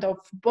movement of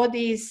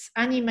bodies,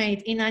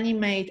 animate,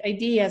 inanimate,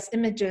 ideas,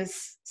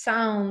 images,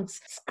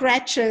 sounds,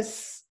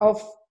 scratches of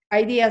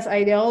ideas,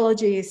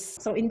 ideologies.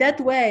 So in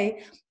that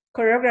way,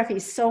 choreography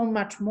is so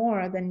much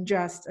more than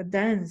just a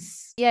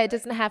dance. Yeah, it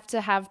doesn't have to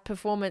have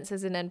performance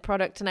as an end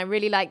product. And I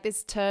really like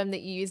this term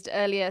that you used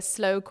earlier,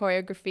 slow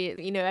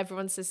choreography. You know,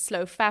 everyone says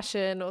slow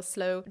fashion or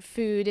slow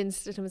food in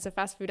terms of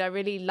fast food. I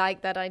really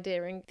like that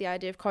idea, and the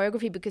idea of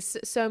choreography, because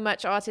so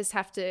much artists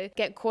have to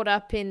get caught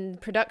up in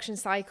production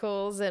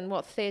cycles and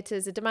what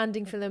theatres are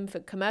demanding for them for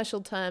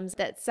commercial terms.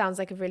 That sounds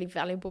like a really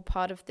valuable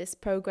part of this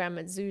program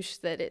at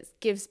Zoosh, that it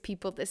gives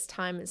people this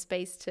time and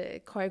space to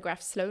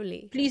choreograph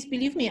slowly. Please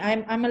believe me,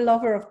 I'm a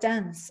lover of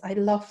dance. I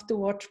love to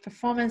watch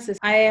performances.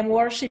 I am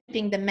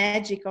worshipping the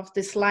magic of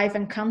this live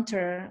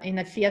encounter in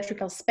a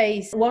theatrical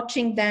space.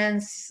 Watching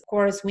dance, of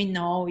course, we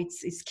know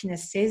it's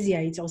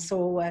kinesthesia. It's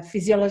also a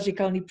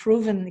physiologically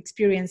proven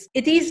experience.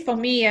 It is, for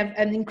me,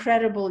 an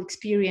incredible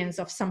experience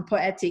of some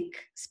poetic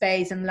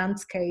space and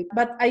landscape.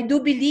 But I do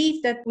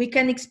believe that we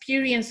can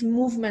experience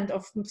movement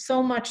of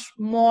so much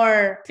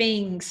more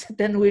things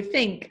than we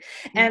think.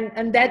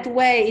 And that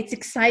way, it's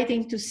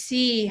exciting to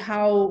see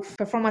how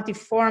performative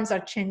forms are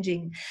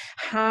changing,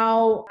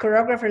 how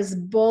choreographers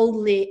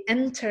boldly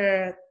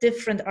enter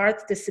different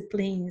art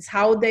disciplines,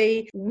 how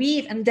they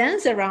weave and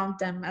dance around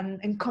them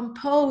and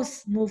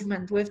compose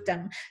movement with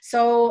them.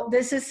 So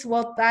this is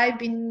what I've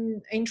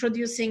been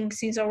introducing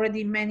since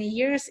already many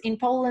years in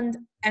Poland,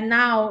 and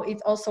now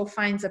it also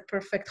finds a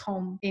perfect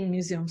home in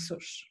Museum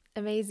Zoosh.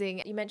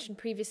 Amazing. You mentioned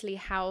previously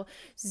how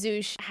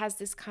Zoosh has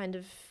this kind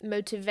of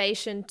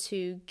motivation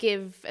to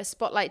give a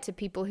spotlight to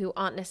people who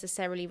aren't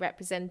necessarily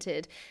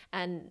represented.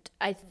 And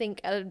I think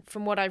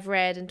from what I've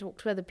read and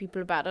talked to other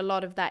people about, a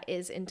lot of that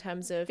is in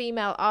terms of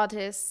female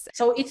artists.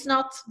 So it's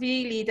not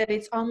really that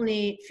it's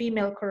only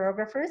female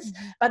choreographers,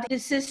 but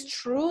this is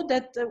true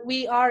that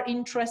we are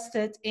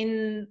interested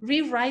in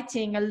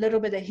rewriting a little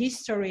bit the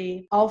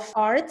history of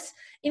arts.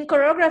 In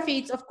choreography,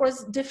 it's of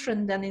course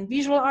different than in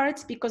visual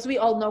arts, because we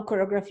all know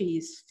choreography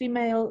is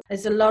female.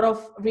 There's a lot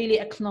of really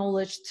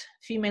acknowledged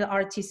female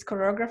artist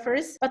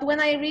choreographers. But when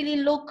I really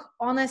look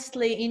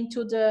honestly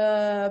into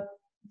the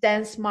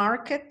dance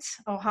market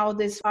or how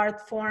this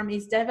art form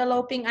is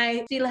developing,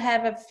 I still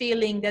have a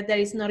feeling that there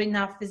is not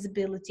enough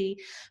visibility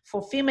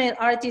for female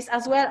artists,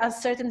 as well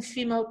as certain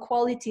female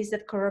qualities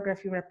that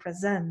choreography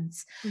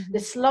represents. The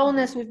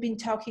slowness we've been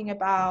talking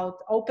about,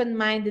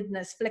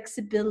 open-mindedness,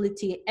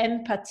 flexibility,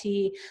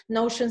 empathy,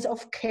 notions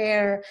of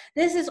care.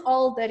 This is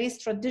all that is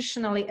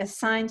traditionally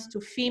assigned to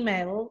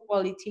female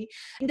quality.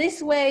 In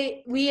this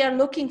way, we are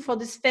looking for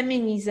this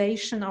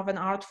feminization of an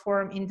art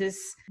form in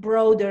this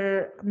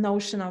broader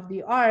notion of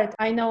the art.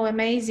 I know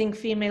amazing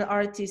female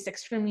artists,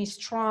 extremely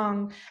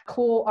strong,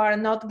 who are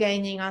not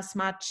gaining as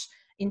much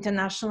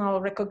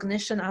international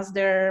recognition as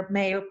their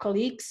male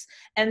colleagues.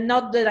 And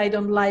not that I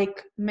don't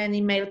like many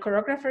male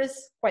choreographers,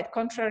 quite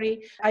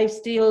contrary. I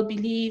still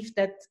believe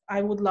that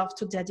I would love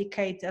to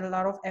dedicate a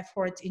lot of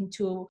effort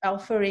into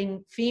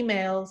offering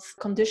females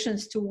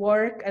conditions to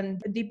work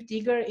and deep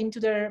digger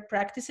into their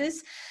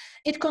practices.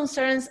 It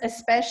concerns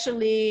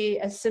especially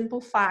a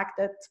simple fact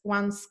that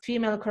once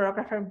female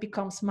choreographer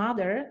becomes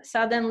mother,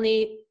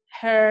 suddenly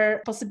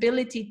her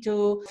possibility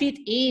to fit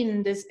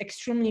in this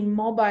extremely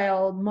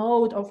mobile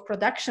mode of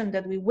production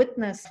that we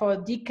witnessed for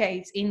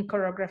decades in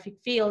choreographic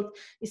field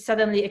is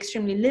suddenly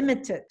extremely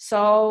limited.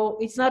 So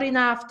it's not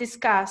enough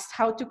discussed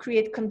how to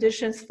create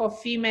conditions for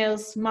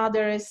females,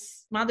 mothers,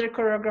 mother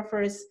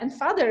choreographers and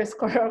fathers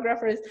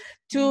choreographers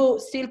to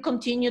still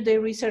continue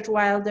their research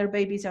while their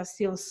babies are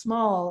still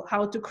small,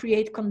 how to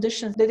create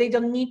conditions that they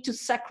don't need to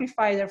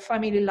sacrifice their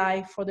family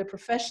life for their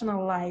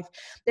professional life.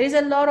 There is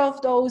a lot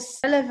of those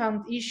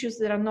relevant issues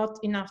that are not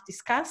enough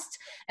discussed.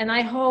 And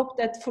I hope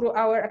that through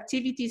our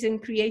activities in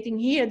creating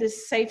here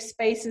these safe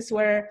spaces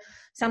where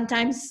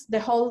sometimes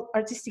the whole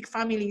artistic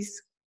families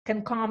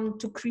can come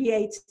to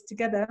create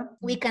together,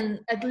 we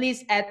can at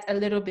least add a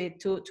little bit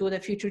to the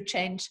future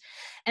change.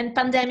 And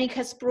pandemic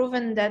has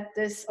proven that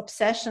this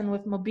obsession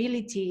with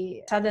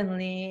mobility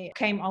suddenly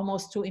came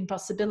almost to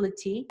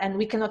impossibility, and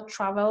we cannot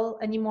travel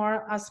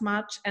anymore as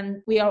much.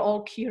 And we are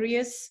all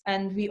curious,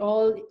 and we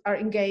all are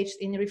engaged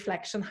in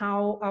reflection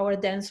how our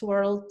dance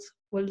world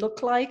will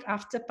look like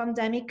after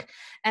pandemic.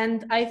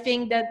 And I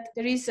think that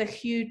there is a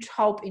huge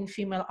hope in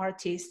female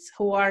artists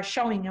who are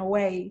showing a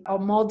way or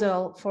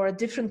model for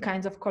different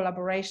kinds of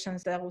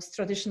collaborations that was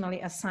traditionally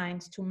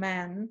assigned to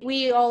men.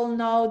 We all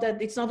know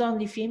that it's not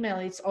only female,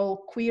 it's all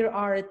queer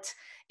art,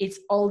 it's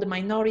all the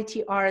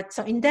minority art.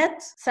 So in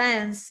that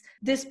sense,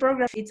 this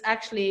program is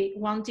actually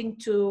wanting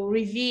to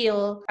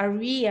reveal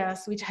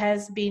areas which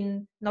has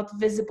been not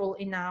visible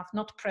enough,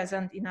 not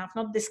present enough,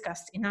 not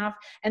discussed enough,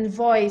 and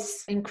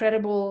voice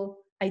incredible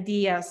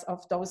ideas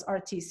of those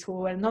artists who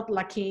were not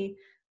lucky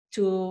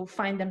to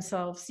find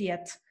themselves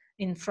yet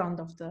in front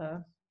of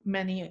the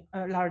many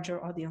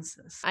larger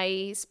audiences.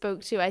 I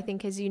spoke to, I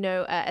think, as you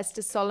know,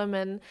 Esther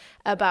Solomon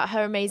about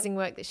her amazing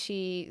work that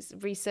she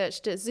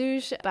researched at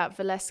ZUSH about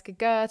Valeska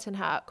Gert and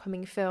her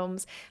upcoming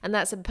films. And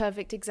that's a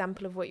perfect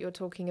example of what you're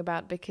talking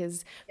about,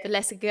 because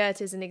Valeska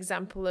Gert is an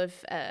example of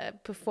a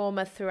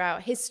performer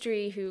throughout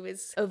history who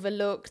is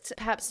overlooked,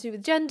 perhaps to do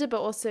with gender, but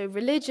also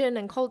religion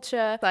and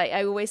culture. Like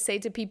I always say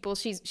to people,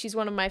 she's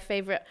one of my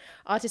favorite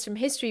artists from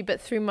history, but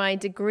through my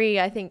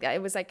degree, I think that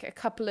it was like a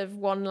couple of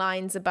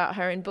one-lines about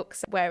her in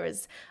books,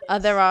 whereas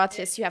other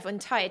artists, you have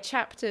entire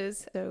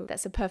chapters. So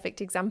that's a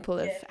perfect example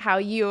of how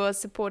you're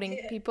supporting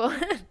people.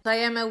 I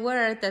am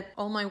aware that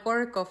all my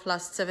work of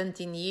last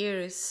 17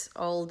 years,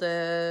 all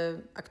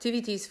the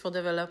activities for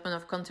development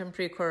of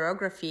contemporary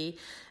choreography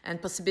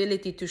and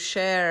possibility to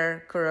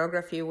share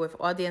choreography with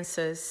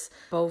audiences,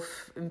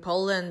 both in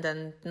Poland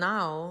and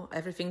now,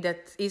 everything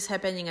that is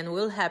happening and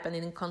will happen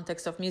in the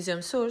context of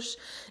Muzeum ZUSH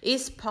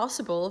is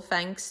possible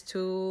thanks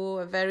to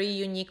a very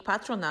unique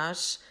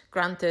patronage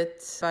granted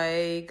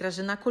by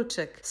Grażyna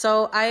Kulczyk.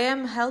 So I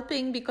am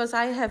helping because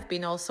I have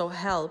been also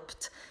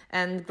helped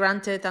and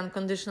granted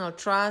unconditional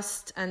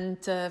trust and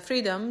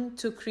freedom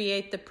to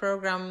create the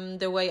program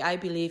the way I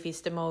believe is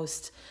the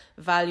most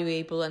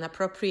valuable and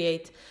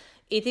appropriate.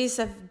 It is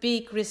a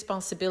big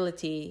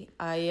responsibility.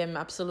 I am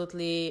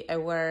absolutely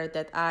aware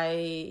that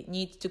I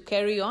need to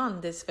carry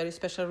on this very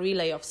special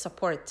relay of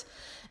support.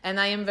 And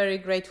I am very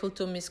grateful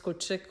to Ms.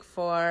 Kulczyk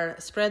for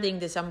spreading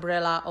this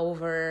umbrella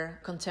over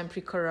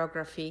contemporary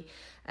choreography.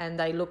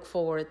 And I look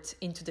forward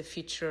into the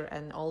future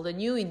and all the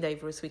new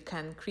endeavors we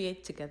can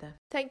create together.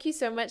 Thank you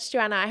so much,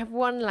 Joanna. I have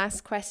one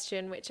last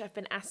question, which I've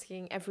been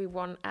asking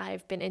everyone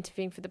I've been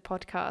interviewing for the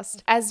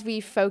podcast. As we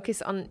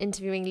focus on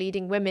interviewing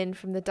leading women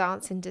from the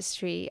dance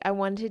industry, I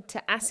wanted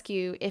to ask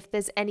you if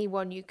there's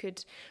anyone you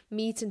could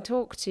meet and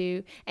talk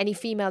to, any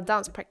female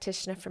dance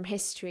practitioner from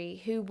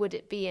history, who would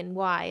it be and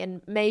why?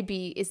 And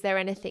maybe is there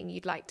anything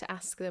you'd like to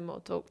ask them or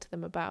talk to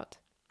them about?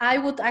 I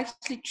would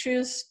actually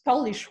choose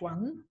Polish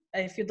one.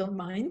 if you don't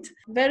mind.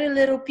 Very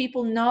little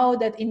people know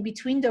that in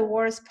between the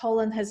wars,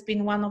 Poland has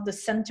been one of the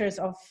centers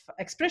of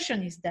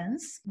expressionist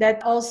dance.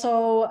 That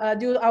also,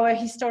 due to our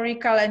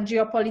historical and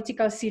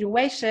geopolitical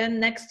situation,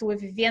 next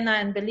with Vienna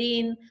and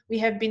Berlin, we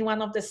have been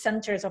one of the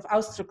centers of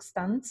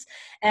Ausdruckstanz.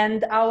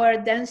 And our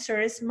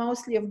dancers,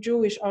 mostly of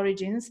Jewish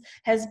origins,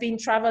 has been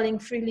traveling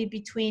freely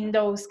between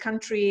those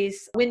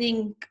countries,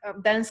 winning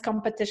dance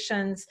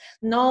competitions,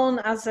 known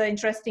as an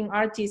interesting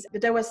artist.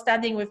 They were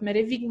studying with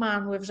Mary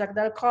Wigman, with Jacques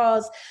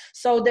Dalcroze.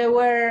 So there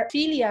were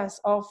filias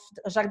of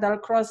Jacques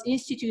Dalcroze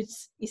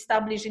institutes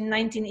established in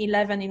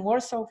 1911 in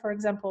Warsaw, for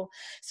example.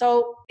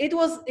 So it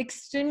was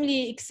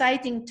extremely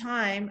exciting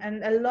time,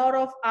 and a lot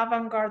of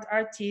avant-garde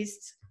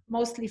artists,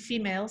 mostly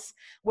females,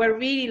 were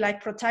really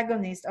like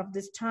protagonists of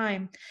this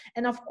time.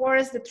 And of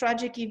course, the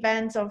tragic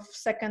events of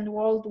Second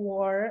World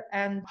War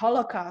and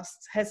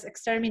Holocaust has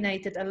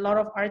exterminated a lot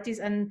of artists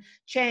and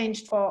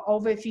changed for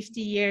over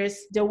 50 years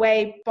the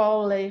way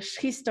Polish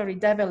history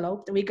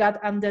developed. We got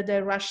under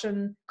the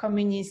Russian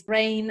communist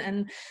reign,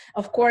 and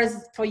of course,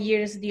 for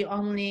years, the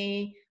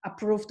only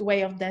approved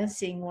way of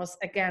dancing was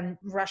again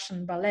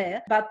Russian ballet.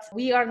 But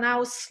we are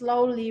now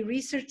slowly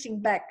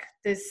researching back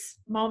these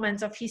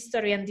moments of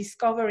history and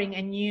discovering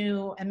a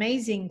new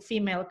amazing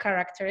female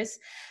characters.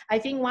 I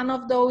think one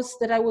of those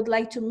that I would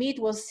like to meet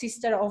was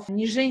sister of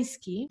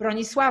Niżyński,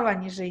 Bronisława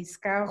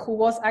Niżyńska, who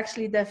was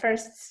actually the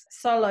first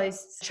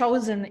soloist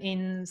chosen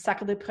in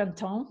Sacre de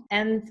Printemps,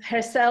 and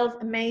herself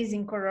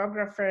amazing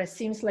choreographer,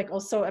 seems like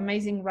also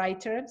amazing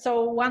writer.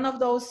 So one of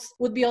those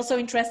would be also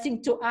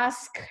interesting to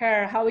ask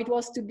her how it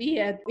was to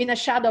be in a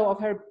shadow of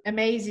her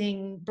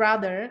amazing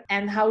brother,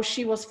 and how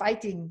she was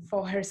fighting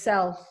for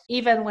herself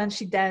even when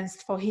she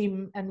danced for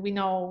him. And we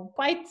know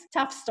quite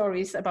tough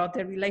stories about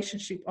their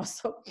relationship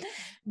also.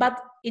 But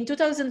in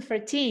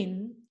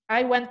 2013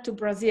 I went to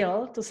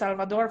Brazil, to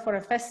Salvador, for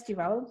a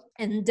festival,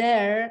 and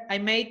there I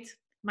made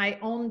my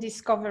own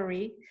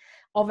discovery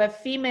of a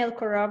female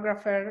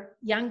choreographer,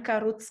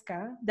 Janka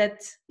Rudzka,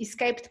 that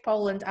escaped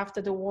Poland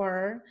after the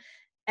war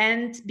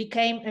and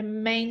became a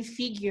main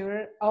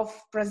figure of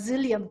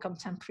Brazilian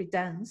contemporary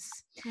dance.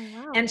 Oh,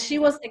 wow. And she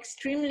was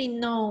extremely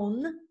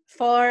known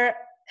for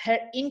her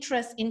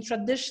interest in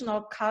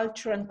traditional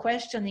culture and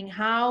questioning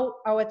how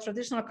our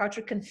traditional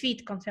culture can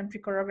fit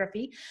contemporary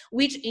choreography,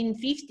 which in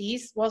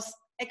 50s was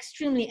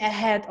extremely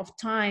ahead of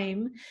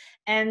time.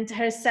 And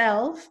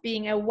herself,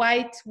 being a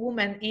white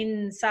woman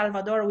in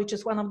Salvador, which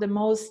is one of the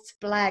most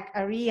black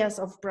areas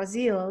of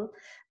Brazil,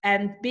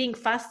 and being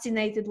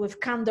fascinated with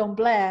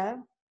candomblé,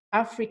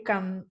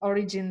 African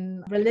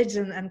origin,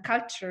 religion and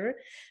culture,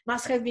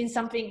 must have been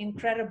something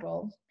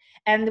incredible.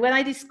 And when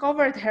I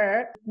discovered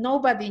her,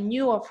 nobody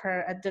knew of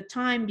her at the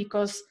time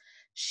because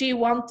she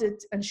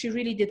wanted, and she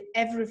really did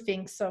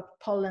everything so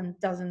Poland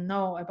doesn't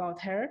know about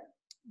her.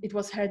 It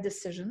was her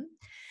decision.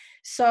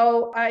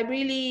 So I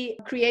really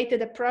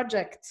created a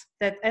project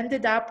that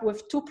ended up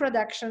with 2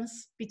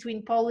 productions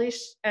between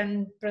Polish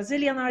and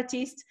Brazilian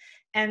artists,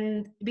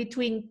 and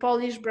between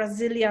Polish,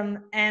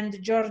 Brazilian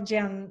and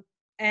Georgian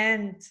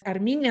and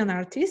Armenian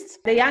artists,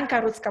 the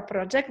Janka Rudzka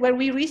project, where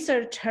we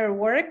research her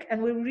work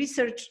and we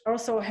research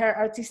also her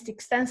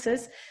artistic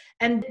stances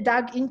and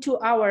dug into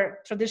our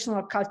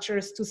traditional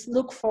cultures to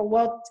look for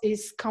what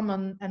is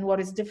common and what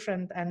is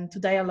different and to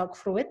dialogue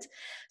through it.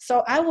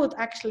 So I would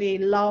actually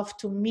love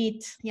to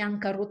meet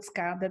Janka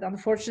Rudzka, that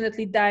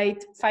unfortunately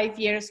died 5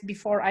 years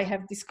before I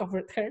have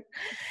discovered her.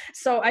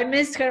 So I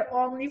missed her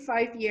only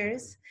 5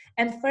 years.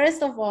 And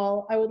first of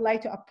all, I would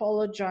like to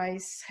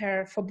apologize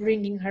her for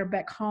bringing her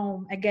back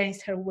home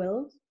against her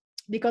will,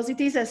 because it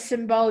is a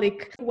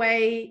symbolic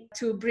way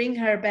to bring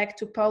her back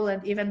to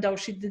Poland, even though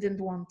she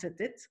didn't want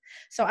it.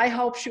 So I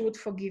hope she would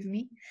forgive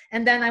me.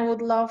 And then I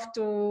would love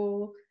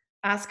to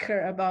ask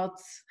her about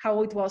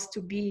how it was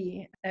to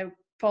be a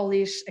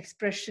Polish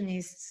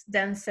expressionist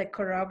dancer,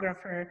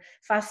 choreographer,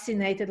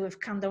 fascinated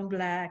with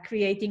candomblé,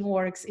 creating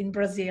works in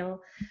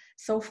Brazil,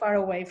 so far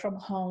away from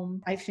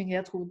home. I think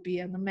that would be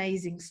an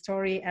amazing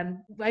story. And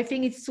I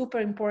think it's super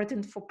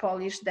important for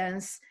Polish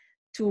dance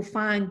to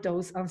find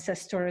those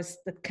ancestors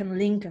that can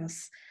link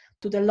us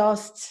to the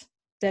lost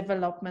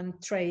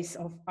development trace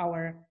of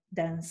our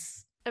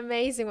dance.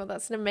 Amazing. Well,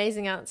 that's an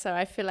amazing answer.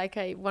 I feel like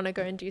I want to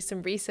go and do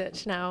some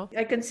research now.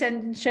 I can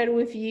share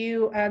with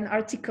you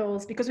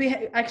articles, because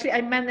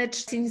I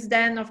managed since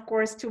then, of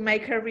course, to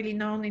make her really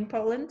known in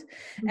Poland.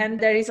 Mm-hmm. And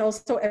there is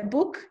also a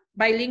book,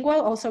 bilingual,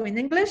 also in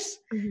English,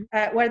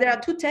 mm-hmm. Where there are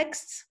 2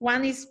 texts.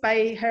 One is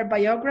by her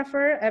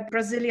biographer, a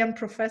Brazilian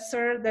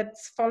professor that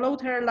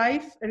followed her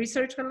life,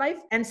 researched her life.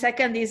 And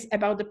second is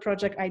about the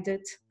project I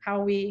did,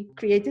 how we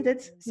created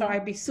it. So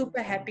I'd be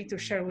super happy to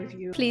share with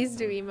you. Please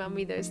do email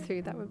me those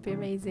 2. That would be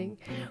amazing.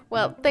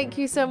 Well, thank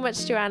you so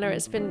much, Joanna.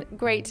 It's been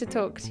great to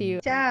talk to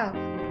you. Ciao.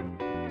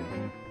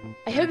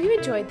 I hope you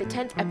enjoyed the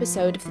 10th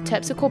episode of the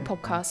Terpsichore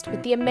podcast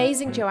with the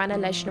amazing Joanna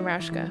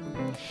Leśna-Rauschka.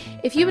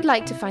 If you would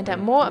like to find out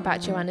more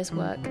about Joanna's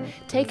work,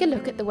 take a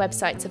look at the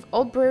websites of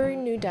Old Brewery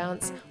New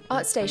Dance,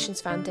 Art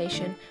Stations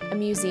Foundation and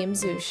Museum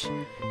Zush,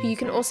 who you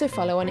can also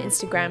follow on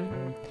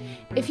Instagram.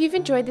 If you've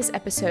enjoyed this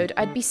episode,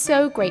 I'd be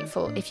so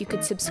grateful if you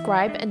could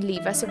subscribe and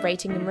leave us a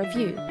rating and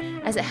review,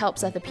 as it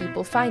helps other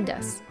people find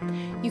us.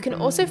 You can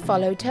also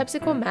follow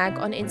Terpsichore Mag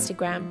on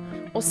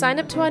Instagram, or sign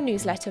up to our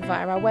newsletter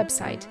via our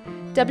website,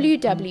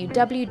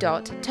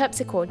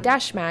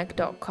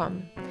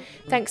 www.terpsichore-mag.com.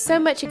 Thanks so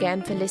much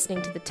again for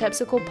listening to the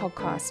Terpsichore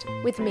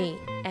podcast with me,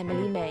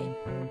 Emily May.